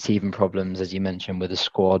going to be teething problems, as you mentioned, with the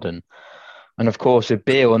squad and of course with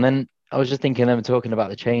Beale. And then I was just thinking, them talking about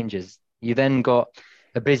the changes. You then got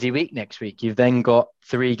a busy week next week. You've then got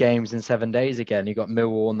 3 games in 7 days again. You've got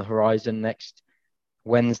Millwall on the horizon next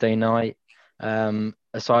Wednesday night.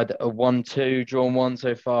 A side that are 1-2, drawn 1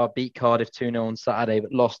 so far, beat Cardiff 2-0 on Saturday,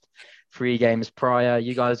 but lost 3 games prior.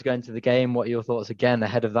 You guys are going to the game. What are your thoughts again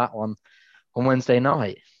ahead of that one on Wednesday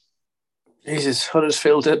night? Jesus,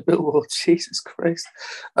 Huddersfield at Millwall. Jesus Christ.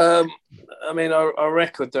 I mean, our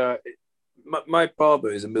record there. My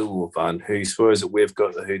barber is a Millwall fan who swears that we've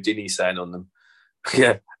got the Houdini sign on them.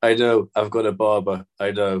 Yeah, I know. I've got a barber.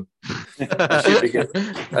 I know. I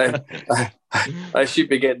should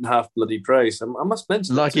be getting half bloody price. I must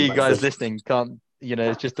mention. Lucky you guys listening can't.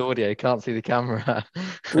 It's just audio. Can't see the camera.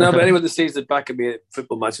 No, but anyone that sees the back of me at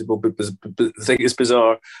football matches will think it's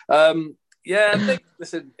bizarre. Yeah, I think.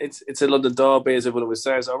 Listen, it's a London derby, as everyone always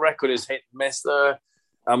says. Our record is hit and miss there.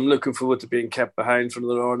 I'm looking forward to being kept behind for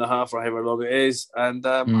another hour and a half or however long it is, and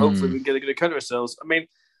hopefully we can get a good account of ourselves. I mean,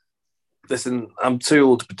 listen, I'm too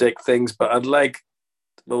old to predict things, but I'd like.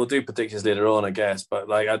 Well, we'll do predictions later on, I guess. But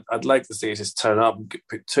I'd like to see us just turn up and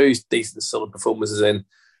put 2 decent, solid performances in,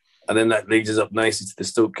 and then that leads us up nicely to the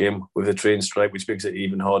Stoke game with a train strike, which makes it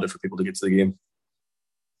even harder for people to get to the game.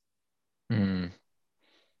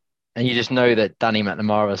 And you just know that Danny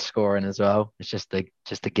McNamara is scoring as well. It's just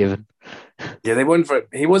a given. Yeah, they won for it.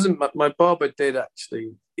 He wasn't. My barber did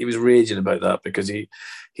actually. He was raging about that because he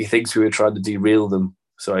thinks we were trying to derail them.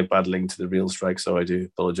 Sorry, bad link to the real strike, so I do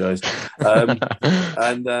apologise. And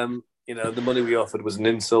the money we offered was an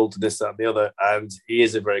insult to this, that, and the other. And he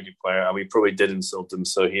is a very good player, and we probably did insult him,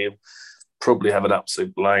 so he'll probably have an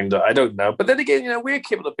absolute blinder. I don't know. But then again, we're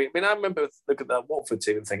capable of beating. I mean, I remember looking at that Watford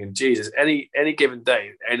team and thinking, Jesus, any given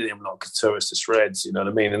day, any of them lot could tear us to shreds, you know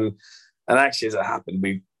what I mean? And actually, as it happened,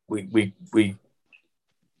 we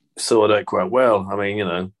saw it out quite well. I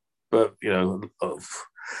mean, but,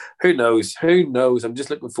 who knows? Who knows? I'm just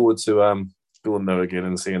looking forward to going there again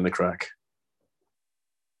and seeing the crack.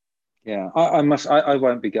 Yeah, I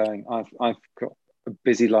won't be going. I've got a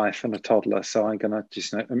busy life and a toddler, so I'm going to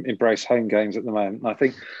just embrace home games at the moment. I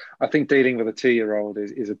think dealing with a 2-year-old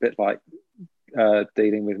is a bit like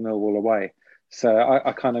dealing with Millwall away. So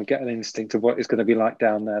I kind of get an instinct of what it's going to be like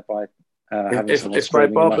down there by having someone if my screaming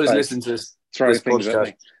in my barber's face, listening to this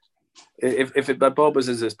podcast. If my barber's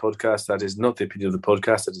in this podcast, that is not the opinion of the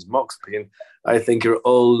podcast, that is Mock's opinion. I think you're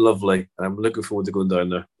all lovely, and I'm looking forward to going down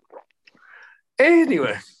there.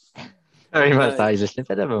 Anyway. Very much that he's listening,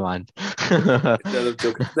 but never mind. No, I'm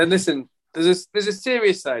joking. Then listen, there's a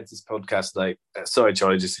serious side to this podcast. Sorry,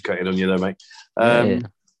 Charlie, just to cut in on you there, mate.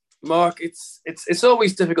 Mark, it's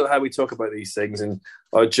always difficult how we talk about these things and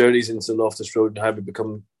our journeys into Loftus Road and how we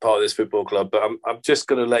become part of this football club. But I'm just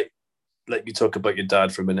going to let you talk about your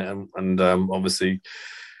dad for a minute, and obviously,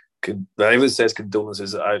 everyone says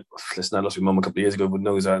condolences. I lost my mum a couple of years ago, but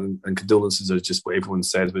knows that, and condolences are just what everyone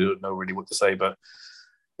says. We don't know really what to say, but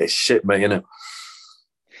it's shit, mate, isn't it?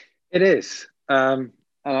 It is, and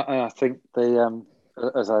I think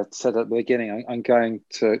as I said at the beginning, I'm going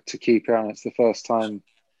to QPR, and it's the first time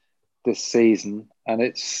this season, and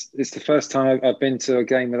it's the first time I've been to a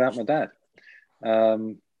game without my dad.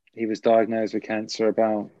 He was diagnosed with cancer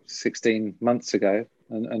about 16 months ago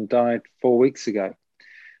and died 4 weeks ago.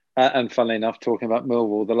 And funnily enough, talking about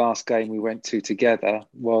Millwall, the last game we went to together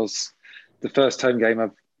was the first home game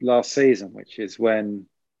of last season, which is when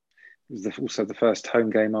it was also the first home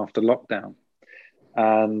game after lockdown.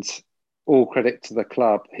 And all credit to the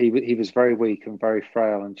club. He was very weak and very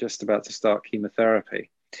frail and just about to start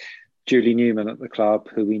chemotherapy. Julie Newman at the club,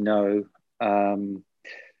 who we know,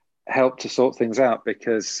 helped to sort things out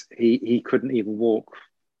because he couldn't even walk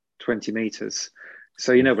 20 metres.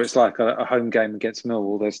 So what it's like a home game against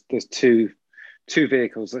Millwall. There's two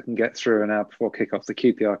vehicles that can get through an hour before kick-off, the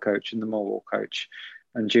QPR coach and the Millwall coach.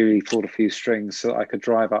 And Julie pulled a few strings so that I could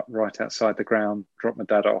drive up right outside the ground, drop my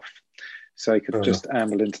dad off, so he could just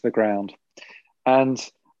amble into the ground. And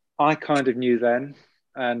I kind of knew then,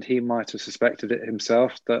 and he might have suspected it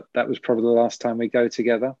himself, that was probably the last time we go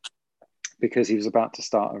together. because he was about to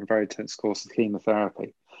start a very intense course of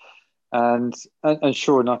chemotherapy. And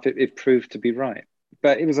sure enough, it proved to be right.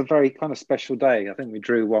 But it was a very kind of special day. I think we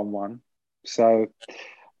drew 1-1. So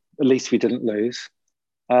at least we didn't lose.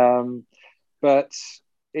 But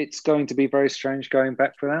it's going to be very strange going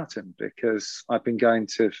back without him, because I've been going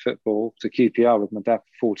to football, to QPR with my dad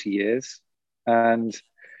for 40 years. And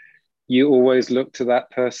you always look to that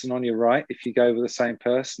person on your right. If you go with the same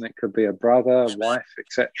person, it could be a brother, a wife,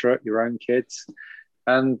 etc., your own kids.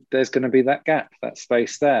 And there's going to be that gap, that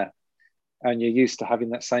space there. And you're used to having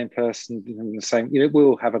that same person in the same,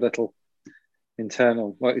 we'll have a little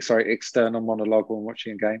external monologue when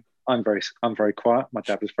watching a game. I'm very quiet. My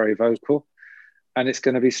dad was very vocal. And it's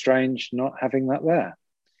going to be strange not having that there.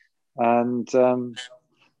 And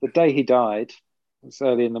the day he died, it was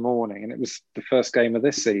early in the morning, and it was the first game of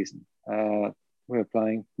this season. We were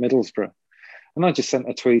playing Middlesbrough. And I just sent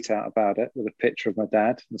a tweet out about it with a picture of my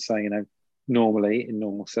dad and saying, normally, in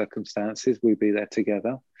normal circumstances, we'd be there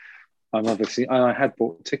together. I had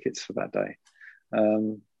bought tickets for that day,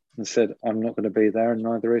 and said, I'm not going to be there, and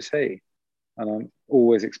neither is he. And I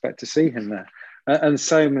always expect to see him there. And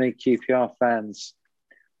so many QPR fans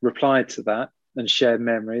replied to that and shared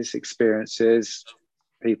memories, experiences,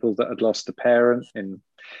 people that had lost a parent in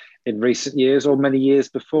recent years or many years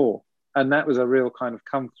before. And that was a real kind of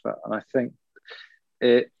comfort. And I think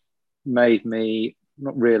it made me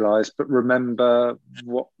not realise, but remember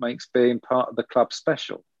what makes being part of the club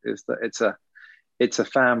special, is that it's a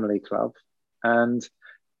family club, and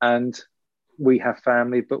we have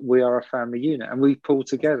family, but we are a family unit, and we pull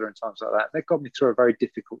together in times like that. That got me through a very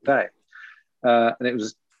difficult day, and it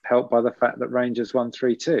was helped by the fact that Rangers won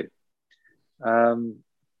 3-2.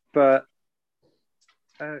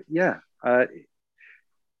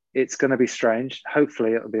 It's going to be strange.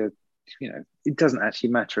 Hopefully, it'll be it doesn't actually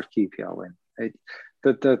matter if QPR win.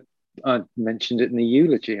 I mentioned it in the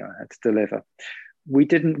eulogy I had to deliver. We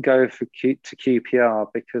didn't go to QPR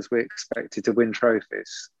because we expected to win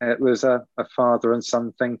trophies. It was a father and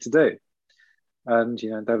son thing to do. And,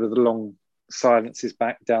 there were the long silences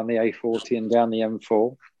back down the A40 and down the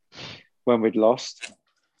M4 when we'd lost.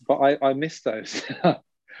 But I missed those.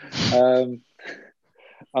 And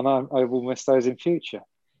I will miss those in future.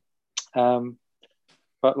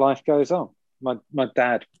 But life goes on. My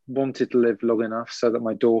dad wanted to live long enough so that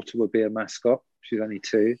my daughter would be a mascot. She's only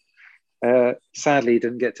 2. Sadly, he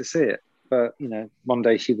didn't get to see it, but one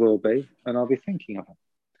day she will be, and I'll be thinking of her.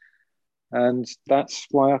 And that's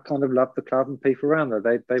why I kind of love the club and people around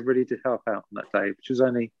there. They really did help out on that day, which was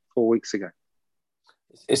only 4 weeks ago.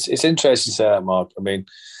 It's interesting to say that, Mark. I mean,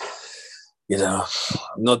 I'm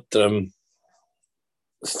not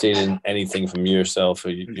stealing anything from yourself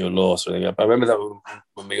or your loss or anything. But I remember that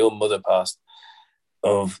when my own mother passed,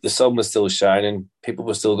 the sun was still shining, people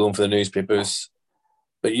were still going for the newspapers.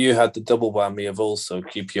 But you had the double whammy of also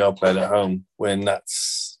QPR playing at home, when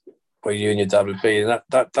that's where you and your dad would be, and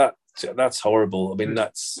that's horrible. I mean,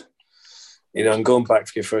 that's and going back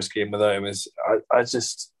for your first game without him is,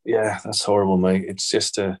 that's horrible, mate. It's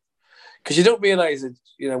just because you don't realise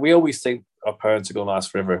that we always think our parents are going to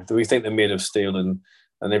last forever. We think they're made of steel and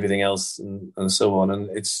everything else and so on.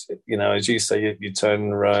 And it's as you say, you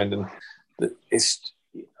turn around and it's.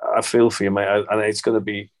 I feel for you, mate, and it's going to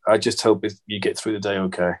be. I just hope you get through the day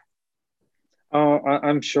okay. Oh,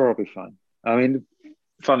 I'm sure I'll be fine. I mean,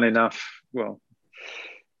 funnily enough,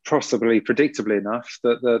 possibly predictably enough,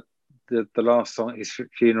 that the last song at his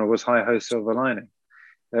funeral was "Hi Ho Silver Lining."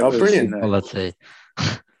 Brilliant! Let's see.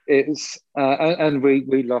 It's and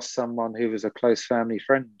we lost someone who was a close family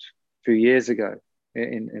friend a few years ago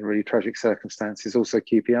in really tragic circumstances. Also, a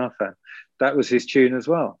QPR fan. That was his tune as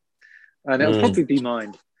well. And it'll probably be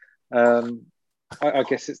mine. I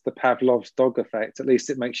guess it's the Pavlov's dog effect. At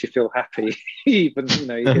least it makes you feel happy. Even,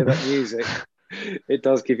 you hear that music. It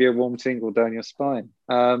does give you a warm tingle down your spine.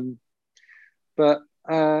 But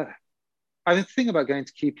the thing about going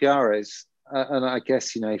to QPR is, and I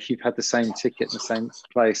guess, if you've had the same ticket in the same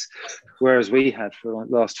place, whereas we had for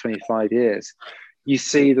the last 25 years, you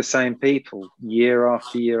see the same people year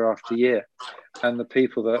after year after year. And the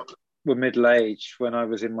people that were middle-aged when I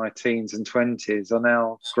was in my teens and 20s are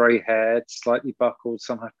now grey-haired, slightly buckled,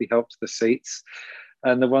 some have to be helped to the seats.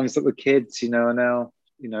 And the ones that were kids, are now,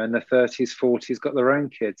 in their 30s, 40s, got their own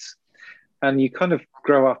kids. And you kind of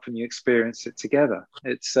grow up and you experience it together.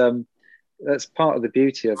 It's that's part of the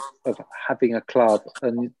beauty of having a club.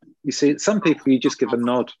 And you see, some people you just give a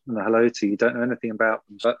nod and a hello to, you don't know anything about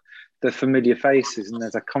them, but they're familiar faces, and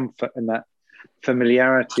there's a comfort in that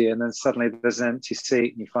familiarity. And then suddenly there's an empty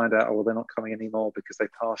seat and you find out, they're not coming anymore because they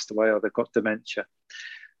passed away or they've got dementia.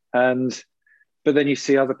 And but then you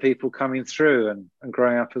see other people coming through and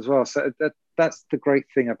growing up as well. So that's the great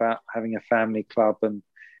thing about having a family club and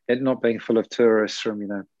it not being full of tourists from,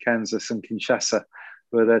 Kansas and Kinshasa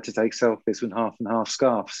who are there to take selfies with half and half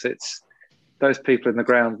scarves. It's those people in the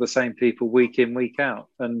ground, the same people week in, week out.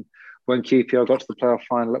 And when QPR got to the playoff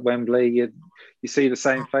final at Wembley, you see the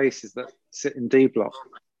same faces that sit in D block.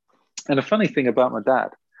 And a funny thing about my dad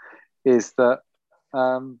is that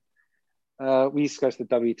we used to go to the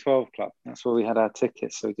W12 club. That's where we had our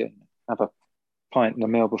tickets, so we could have a pint and a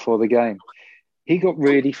meal before the game. He got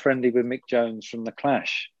really friendly with Mick Jones from The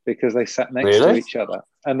Clash because they sat next to each other,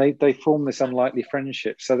 and they formed this unlikely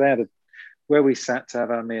friendship. So they had where we sat to have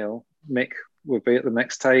our meal, Mick would be at the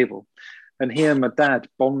next table, and he and my dad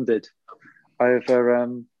bonded over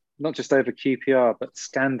not just over QPR but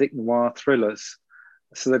Scandic noir thrillers.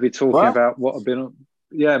 So they'd be talking about what had been.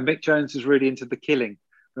 Yeah, Mick Jones was really into The Killing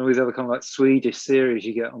and all these other kind of like Swedish series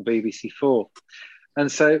you get on BBC4,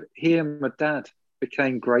 and so he and my dad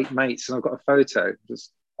became great mates. And I've got a photo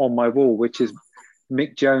just on my wall, which is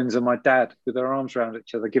Mick Jones and my dad with their arms around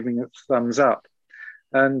each other, giving a thumbs up.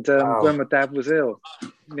 And when my dad was ill,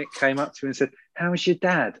 Mick came up to me and said, "How's your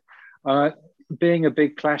dad?" Being a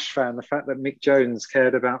big Clash fan, the fact that Mick Jones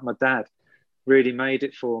cared about my dad really made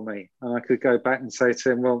it for me. And I could go back and say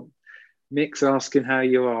to him, "Well, Mick's asking how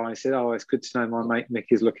you are." I said, "Oh, it's good to know my mate Mick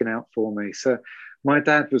is looking out for me." So my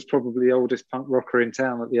dad was probably the oldest punk rocker in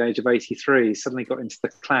town at the age of 83. He suddenly got into the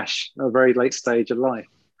Clash at a very late stage of life.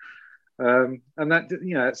 And that,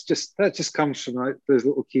 that just comes from like those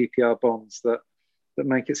little QPR bonds that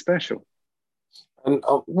make it special. And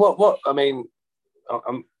what I mean, I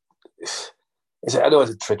know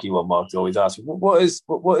it's a tricky one, Mark, to always ask. What is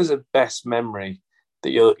the best memory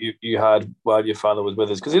that you had while your father was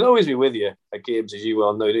with us? Because he'll always be with you at games, as you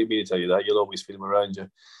well know. I don't mean to tell you that. You'll always feel him around you.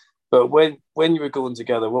 But when you were going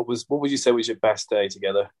together, what would you say was your best day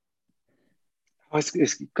together?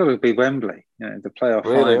 It's got to be Wembley, the playoff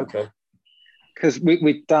really? final. Okay. Because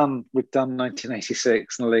we'd done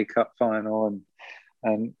 1986 in the League Cup final,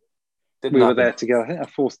 and we were there together. I think our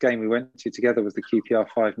fourth game we went to together was the QPR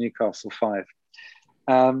 5, Newcastle 5.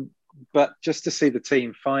 But just to see the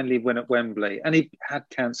team finally win at Wembley, and he had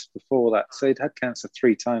cancer before that, so he'd had cancer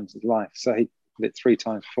 3 times in his life, so he did it 3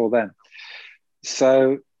 times before then.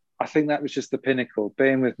 So I think that was just the pinnacle,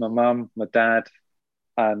 being with my mum, my dad,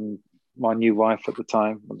 and my new wife at the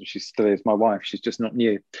time. Well, she still is my wife. She's just not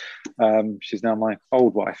new. She's now my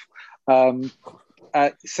old wife. So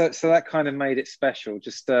that kind of made it special.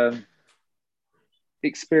 Just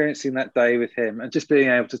experiencing that day with him and just being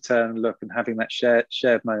able to turn and look and having that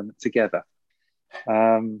shared moment together.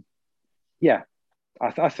 I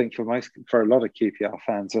think for a lot of QPR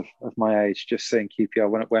fans of my age, just seeing QPR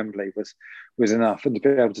win at Wembley was enough, and to be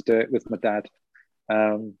able to do it with my dad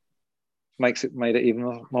made it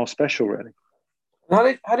even more special, really.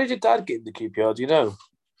 How did your dad get into QPR? Do you know?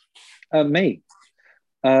 Me.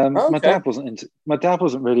 Okay. My dad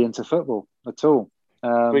wasn't really into football at all.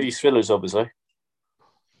 Really thrillers, obviously.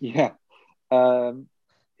 Yeah.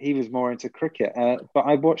 He was more into cricket. But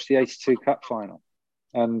I watched the 82 Cup final,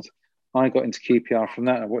 and I got into QPR from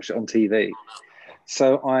that. I watched it on TV.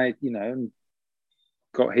 So I,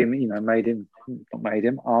 got him,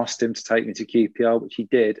 asked him to take me to QPR, which he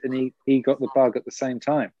did. And he got the bug at the same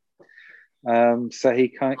time. So he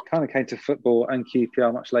kind of came to football and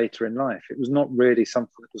QPR much later in life. It was not really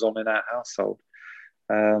something that was on in our household.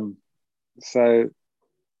 In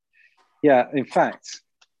fact,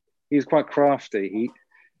 he was quite crafty.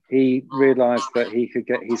 He realised that he could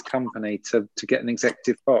get his company to get an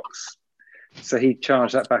executive box. So he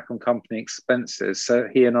charged that back on company expenses. So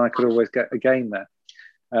he and I could always get a game there.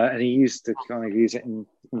 And he used to kind of use it in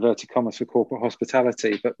inverted commas for corporate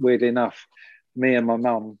hospitality. But weirdly enough, me and my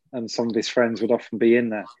mum and some of his friends would often be in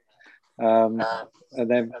there. And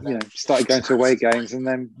then, started going to away games, and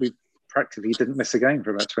then we practically didn't miss a game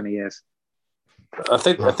for about 20 years. I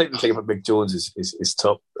think the thing about Mick Jones is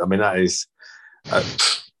top. I mean,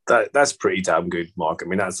 that's pretty damn good, Mark. I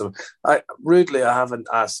mean, rudely, I haven't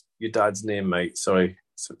asked your dad's name, mate. Sorry.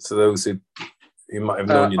 So those who might have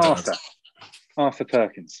known your dad. Arthur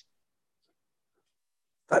Perkins.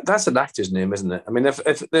 That's an actor's name, isn't it? I mean, if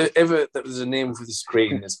ever there was a name for the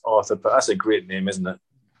screen, it's Arthur, but that's a great name, isn't it?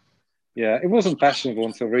 Yeah, it wasn't fashionable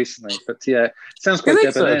until recently, but yeah, it sounds quite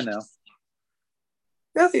debonair now.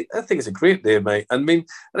 Yeah, I think it's a great name, mate. I mean,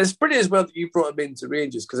 and it's pretty as well that you brought him into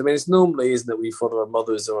Rangers, because I mean, it's normally, isn't it, we follow our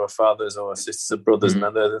mothers or our fathers or our sisters or brothers, and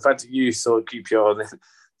the fact that you saw QPR and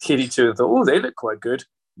 82 and thought, oh, they look quite good,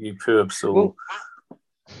 you poor soul.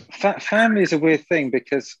 Well, family is a weird thing,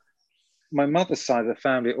 because my mother's side of the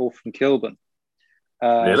family are all from Kilburn,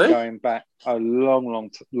 Really? Going back a long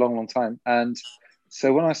time. And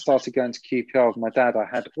so when I started going to QPR with my dad, I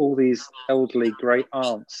had all these elderly great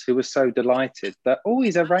aunts who were so delighted that,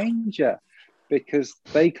 he's a Ranger, because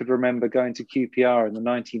they could remember going to QPR in the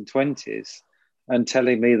 1920s and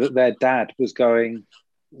telling me that their dad was going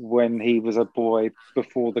when he was a boy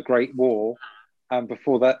before the Great War and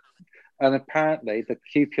before that. And apparently the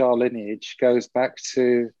QPR lineage goes back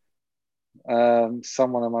to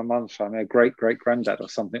someone on my mum's family, a great-great-granddad or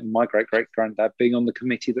something, my great-great-granddad being on the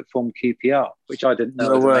committee that formed QPR, which I didn't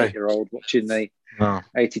know as an 8-year-old watching the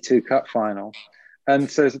 82 Cup final. And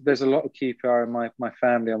so there's a lot of QPR in my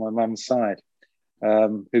family on my mum's side,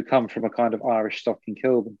 who come from a kind of Irish stock in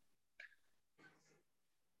Kilburn.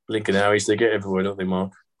 Lincoln Harriers, they get everywhere, don't they,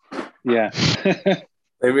 Mark? Yeah.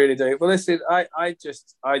 They really do. Well, listen, I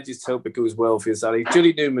just hope it goes well for you, Sally.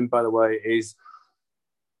 Julie Newman, by the way, is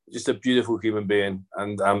just a beautiful human being,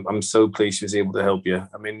 and I'm so pleased she was able to help you.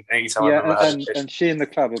 I mean, anytime and she and the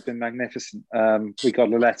club have been magnificent. We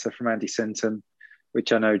got a letter from Andy Sinton,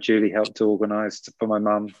 which I know Julie helped to organise for my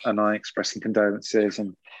mum and I, expressing condolences,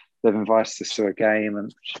 and they've invited us to a game,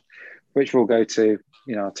 and which we'll go to.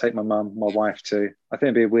 You know, I'll take my mum, my wife too. I think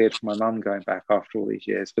it'd be weird for my mum going back after all these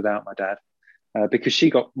years without my dad, because she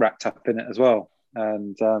got wrapped up in it as well,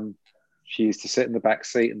 and she used to sit in the back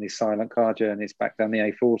seat in these silent car journeys back down the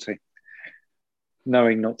A40,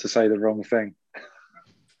 knowing not to say the wrong thing.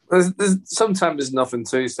 There's sometimes there's nothing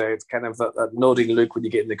to say. It's kind of that nodding look when you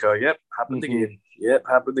get in the car. Yep, happened again. Yep,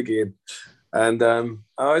 happened again. And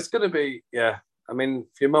it's going to be, yeah. I mean,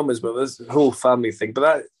 for your mum as well, there's a whole family thing.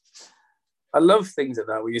 But I love things like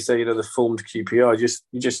that where you say, the formed QPR.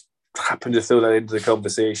 You just happen to throw that into the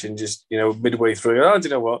conversation, just midway through. Oh, do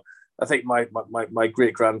you know what? I think my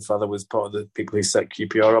great grandfather was part of the people who set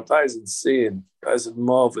QPR up. That is insane. That is a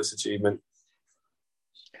marvelous achievement.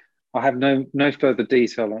 I have no further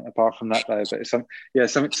detail apart from that, though. But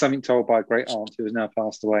it's something told by a great aunt who has now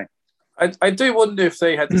passed away. I do wonder if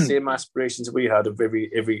they had the same aspirations we had of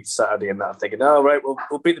every Saturday and that, thinking, oh, right,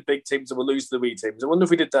 we'll beat the big teams and we'll lose to the wee teams. I wonder if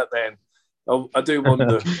we did that then. I do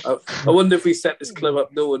wonder. I wonder if we set this club up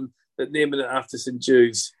knowing that naming it after St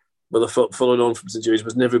Jude's, well, following on from St Jude's,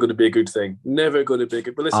 was never going to be a good thing. Never going to be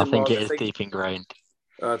good. But listen, I think it is deep ingrained.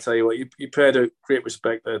 I'll tell you what, you paid a great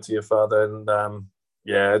respect there to your father, and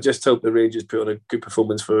I just hope the Rangers put on a good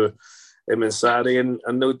performance for him on Saturday, and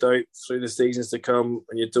no doubt through the seasons to come,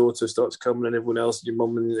 and your daughter starts coming, and everyone else, your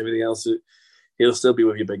mum and everything else, he'll still be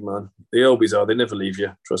with you, big man. They always are. They never leave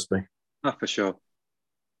you. Trust me. Oh, for sure.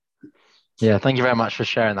 Yeah, thank you very much for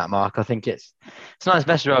sharing that, Mark. I think it's a nice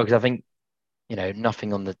message as well, because I think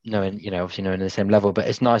nothing on the obviously knowing the same level, but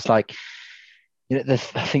it's nice. Like I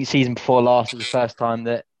think season before last was the first time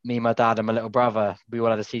that me, my dad, and my little brother, we all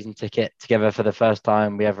had a season ticket together for the first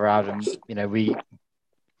time we ever had, and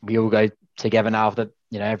we all go together now for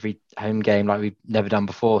every home game like we've never done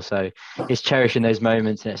before. So it's cherishing those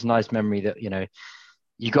moments, and it's a nice memory that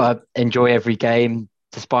you got to enjoy every game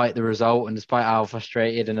despite the result and despite how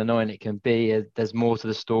frustrated and annoying it can be. There's more to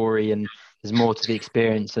the story and there's more to the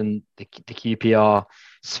experience and the QPR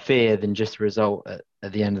sphere than just the result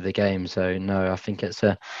at the end of the game. So no, I think it's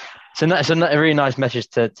a really nice message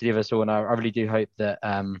to give us all, and I really do hope that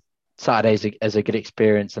Saturday is a good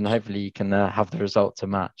experience, and hopefully you can have the result to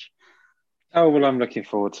match. Oh, well, I'm looking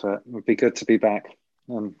forward to it. It would be good to be back.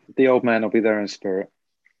 The old man will be there in spirit.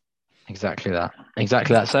 Exactly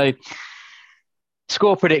that. So,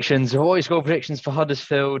 score predictions. What are your score predictions for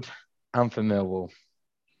Huddersfield and for Millwall?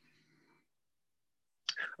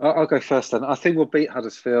 I'll go first then. I think we'll beat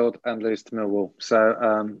Huddersfield and lose to Millwall. So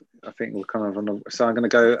I think we'll kind of so I'm going to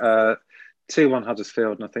go 2-1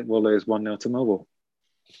 Huddersfield, and I think we'll lose 1-0 to Millwall.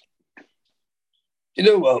 You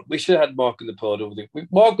know what? We should have had Mark in the pod.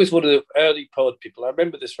 Mark was one of the early pod people. I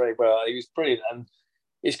remember this very well. He was brilliant, and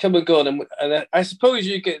he's come and gone. And I suppose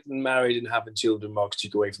you're getting married and having children, Mark,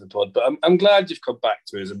 took away from the pod. But I'm glad you've come back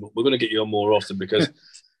to us, and we're going to get you on more often because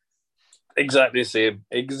exactly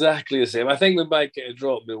the same. I think we might get a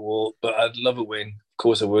draw at Millwall, but I'd love a win. Of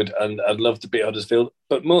course I would, and I'd love to beat Huddersfield.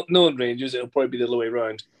 But knowing Rangers, it'll probably be the other way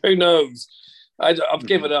around. Who knows? I've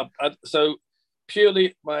given up. So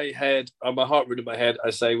purely my heart rate in my head, I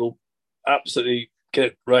say we'll absolutely get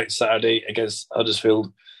it right Saturday against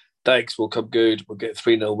Huddersfield. Dykes will come good. We'll get a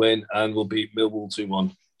 3-0 win, and we'll beat Millwall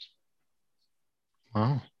 2-1.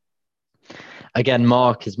 Wow. Again,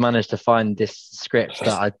 Mark has managed to find this script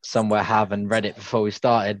that I somewhere have and read it before we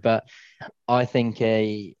started, but I think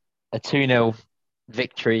a 2-0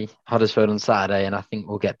 victory Huddersfield on Saturday, and I think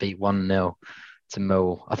we'll get beat 1-0 to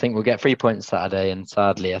Millwall. I think we'll get 3 points Saturday, and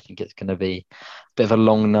sadly I think it's going to be a bit of a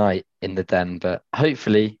long night in the Den, but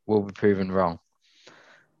hopefully we'll be proven wrong.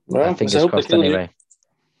 Well, fingers crossed anyway.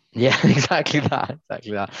 Yeah, exactly that.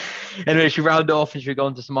 Anyway, should we round it off and should we go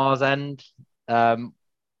on to Smar's End? We'll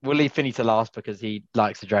leave Finney to last because he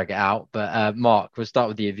likes to drag it out. But Mark, we'll start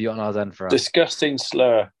with you. Have you got an Ours End for us? Disgusting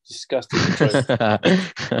slur. Disgusting.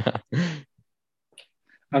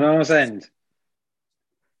 An Ours End.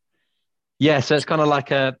 Yeah, so it's kind of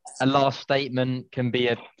like a last statement. Can be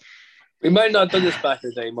a. We might not have done this back in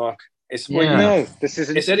the day, Mark. It's no. This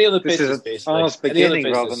isn't. It's any other business. This is ours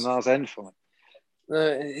beginning rather than ours end for me.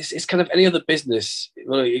 It's kind of any other business.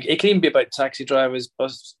 Well, it can even be about taxi drivers,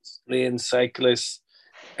 bus lanes, cyclists,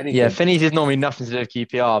 anything. Yeah, Finney's is normally nothing to do with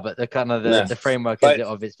QPR, but the kind of the framework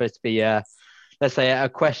it's supposed to be, let's say, a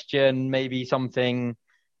question, maybe something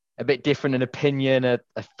a bit different, an opinion, a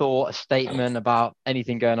thought, a statement about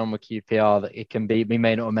anything going on with QPR that it can be we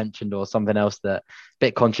may not have mentioned, or something else that a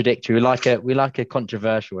bit contradictory. We like a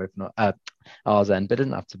controversial, if not ours end, but it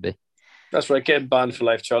doesn't have to be. That's right. Getting banned for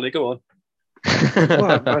life, Charlie. Go on.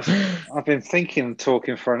 Well, I've been thinking and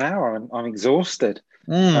talking for an hour, and I'm exhausted.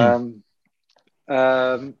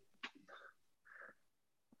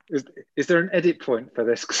 Is there an edit point for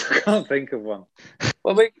this? Because I can't think of one.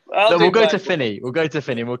 Well, we'll go to Finney. We'll go to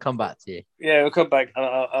Finney and we'll come back to you. Yeah, we'll come back.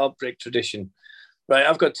 I'll break tradition. Right,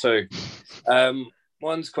 I've got two.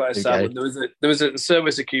 One's quite a sad one. There was a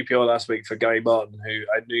service at QPR last week for Gary Martin, who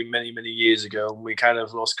I knew many, many years ago, and we kind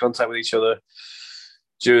of lost contact with each other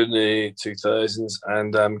during the 2000s.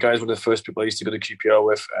 And Gary's one of the first people I used to go to QPR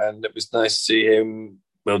with, and it was nice to see him.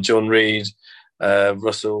 Well, John Reid,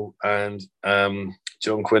 Russell, and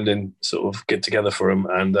John Quindon sort of get together for him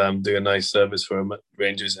and do a nice service for him at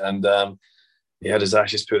Rangers. And he had his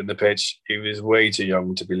ashes put in the pitch. He was way too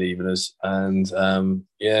young to be leaving us. And one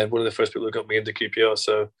of the first people who got me into QPR.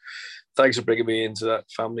 So thanks for bringing me into that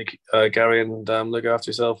family, Gary, and look after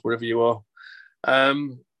yourself wherever you are.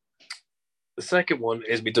 The second one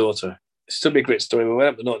is my daughter. It's still be a great story. We went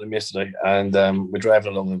up to Nottingham yesterday and we're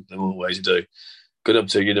driving along the ways you do. Going up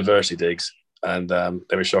to university digs. And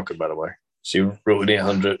they were shocking, by the way. She wrote an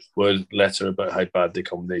 800-word letter about how bad the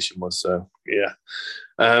accommodation was. So, yeah.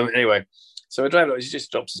 Anyway, so we're driving up. She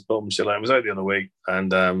just drops his bum. She's like, I was out the other week.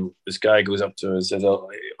 And this guy goes up to her and says,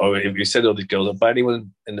 he said all these girls, I'll buy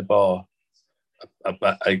anyone in the bar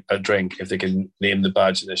a drink if they can name the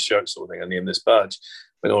badge in this shirt sort of thing. I name this badge.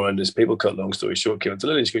 Went all around this people, cut long story short, came up to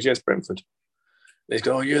Lily. She goes, yes, Brentford. And he's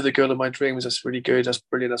going, oh, you're the girl of my dreams. That's really good. That's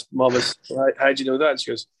brilliant. That's marvellous. How do you know that? And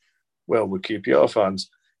she goes, well, we're QPR fans.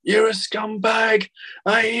 You're a scumbag.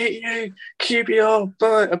 I hate you.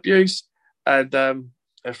 QPR abuse. And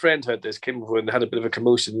a friend heard this, came over and had a bit of a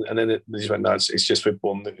commotion. And then they just went, no, it's just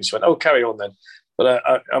football. And she went, oh, carry on then. But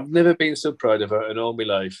I've never been so proud of her in all my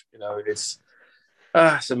life. You know, it's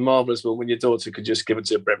a marvellous one when your daughter could just give it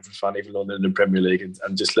to a Brentford fan, even though they're in the Premier League,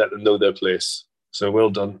 and just let them know their place. So well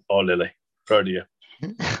done, Lily. Proud of you.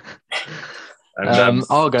 And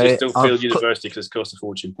I'll go. Just don't fail university because it costs a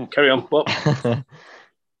fortune. Carry on. What?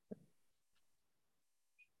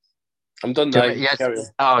 I'm done now. Yes. Carry on.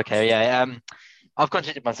 Oh, okay. Yeah. I've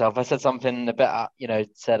contradicted myself. I said something a bit,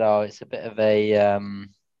 said, it's a bit of a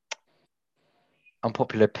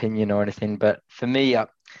unpopular opinion or anything. But for me,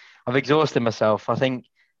 I've exhausted myself. I think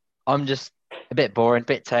I'm just a bit boring, a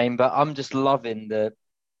bit tame, but I'm just loving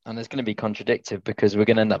and it's going to be contradictive because we're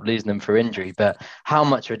going to end up losing them for injury. But how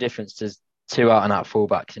much of a difference does two out-and-out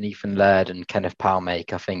fullbacks and Ethan Laird and Kenneth Powell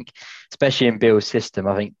make? I think, especially in Bill's system,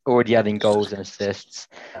 I think already adding goals and assists,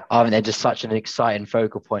 I think they're just such an exciting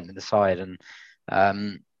focal point in the side.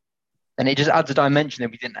 And it just adds a dimension that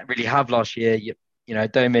we didn't really have last year.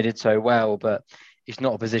 Dome did so well, but it's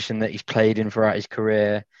not a position that he's played in throughout his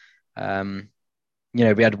career. We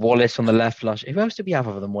had Wallace on the left last year. Who else did we have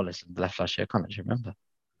other than Wallace on the left last year? I can't actually remember.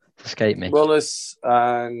 It's escaped me. Wallace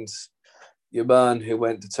and your man who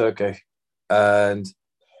went to Turkey and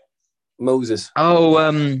Moses. No,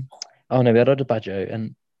 we had Odebajo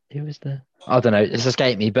and who was there? I don't know. It's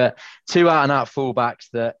escaped me. But two out-and-out fullbacks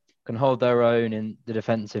that can hold their own in the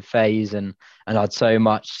defensive phase and add so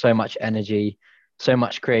much energy, so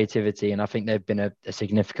much creativity, and I think they've been a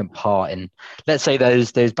significant part in, let's say,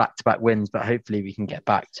 those back-to-back wins. But hopefully we can get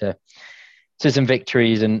back to some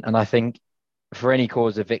victories, and I think for any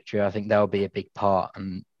cause of victory, I think they'll be a big part.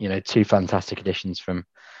 And two fantastic additions from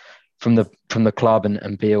the club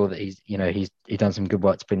and Beale that he's done some good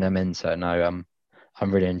work to bring them in. So no,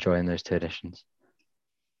 I'm really enjoying those two additions.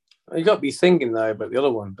 You got to be thinking though about the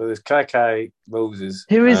other one, but there's Kai Moses.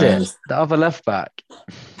 Who is it? The other left back.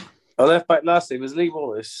 Our left back last year was Lee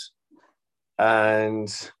Wallace, and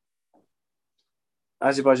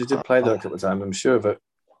Azerbaijan did play there a couple of times, I'm sure of it.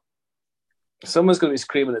 Someone's going to be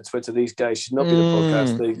screaming at Twitter, these guys should not be the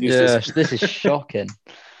podcast. This is shocking.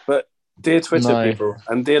 But dear Twitter people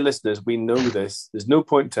and dear listeners, we know this. There's no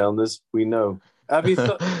point telling us. We know. Have you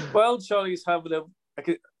thought? Well, Charlie's having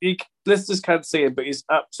listeners can't see it, but he's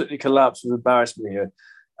absolutely collapsed with embarrassment here.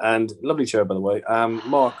 And lovely chair, by the way.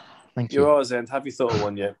 Mark, thank you. You're ours end. Have you thought of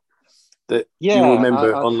one yet that you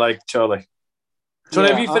remember, unlike Charlie? Charlie,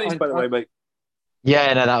 have you finished, by the way, mate?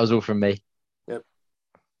 Yeah, no, that was all from me. Yep.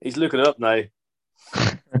 He's looking it up now.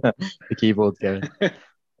 The keyboard's going.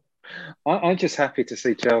 I'm just happy to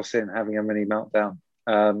see Chelsea and having a mini meltdown.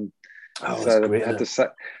 They've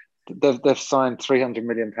signed £300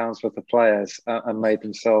 million worth of players and made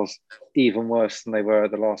themselves even worse than they were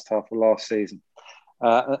at the last half of last season,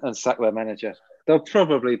 and sacked their manager. They'll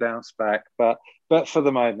probably bounce back, but for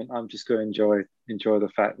the moment, I'm just going to enjoy the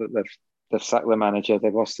fact that they've sacked their manager.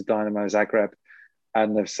 They've lost to Dynamo Zagreb,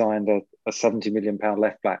 and they've signed a £70 million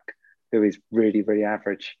left back who is really, really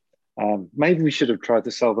average. Maybe we should have tried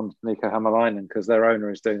to sell them to Nico Hamalainen, because their owner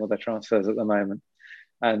is doing all their transfers at the moment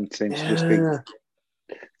and seems to just be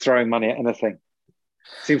throwing money at anything.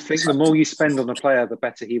 Seems to think the more you spend on a player, the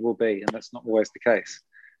better he will be, and that's not always the case.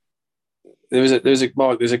 There's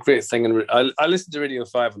a great thing, and I listen to Radio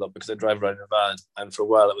 5 a lot because I drive around in a van, and for a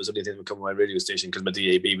while it was the only thing that would come on my radio station because my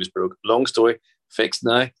DAB was broke. Long story, fixed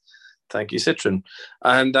now. Thank you, Citroen.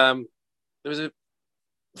 And there was a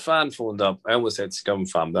fan phoned up. I almost said scum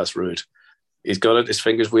fan, that's rude. He's got it, his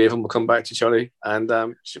fingers waving, we'll come back to Charlie.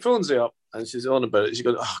 And she phones her up and she's on about it. She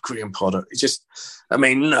goes, "Oh, Graham Potter. It's just,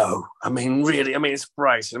 really, it's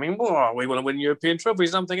Brighton. We want to win European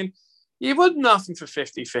trophies." And I'm thinking, you've won nothing for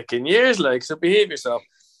 50 fucking years, so behave yourself.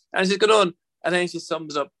 And she's gone on, and then she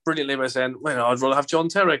sums up brilliantly by saying, "Well, I'd rather have John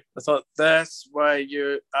Terry." I thought, that's why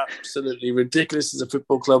you're absolutely ridiculous as a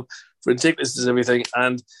football club, ridiculous as everything.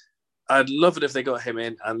 And I'd love it if they got him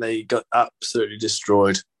in, and they got absolutely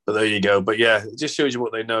destroyed. But there you go. But yeah, it just shows you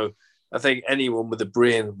what they know. I think anyone with a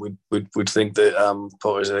brain would think that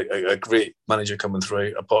Potter's a great manager coming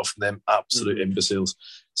through, apart from them absolute imbeciles.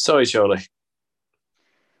 Sorry, Charlie.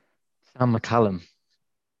 Sam McCallum.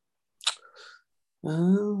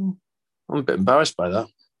 I'm a bit embarrassed by that.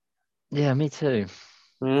 Yeah, me too.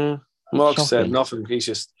 Yeah. Mark said nothing. He's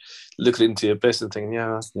just looking into your abyss and thinking,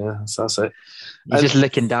 that's it. He's just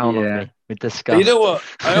looking down on me with disgust. You know what?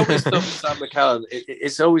 I always thought Sam McCallum,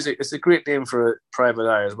 it's a great name for a private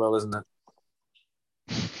eye as well, isn't it?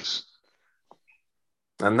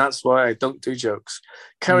 And that's why I don't do jokes.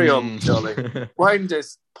 Carry on, Charlie. Wind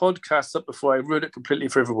this podcast up before I ruin it completely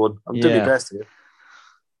for everyone. I'm doing my best here.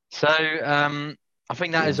 So, I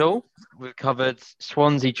think that is all. We've covered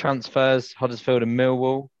Swansea transfers, Huddersfield and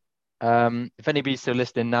Millwall. If anybody's still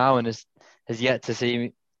listening now and has yet to see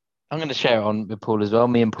me, I'm going to share it on with Paul as well.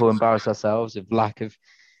 Me and Paul embarrass ourselves of lack of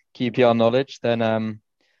QPR knowledge. Then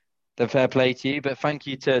fair play to you. But thank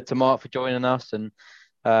you to Mark for joining us. And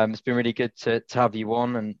it's been really good to have you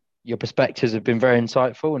on. And your perspectives have been very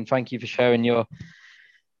insightful. And thank you for sharing your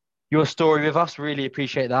story with us. Really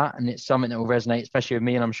appreciate that. And it's something that will resonate, especially with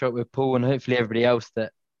me, and I'm sure with Paul and hopefully everybody else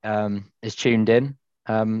that is tuned in.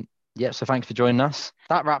 So thanks for joining us.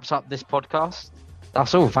 That wraps up this podcast.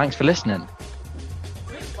 That's all. Thanks for listening.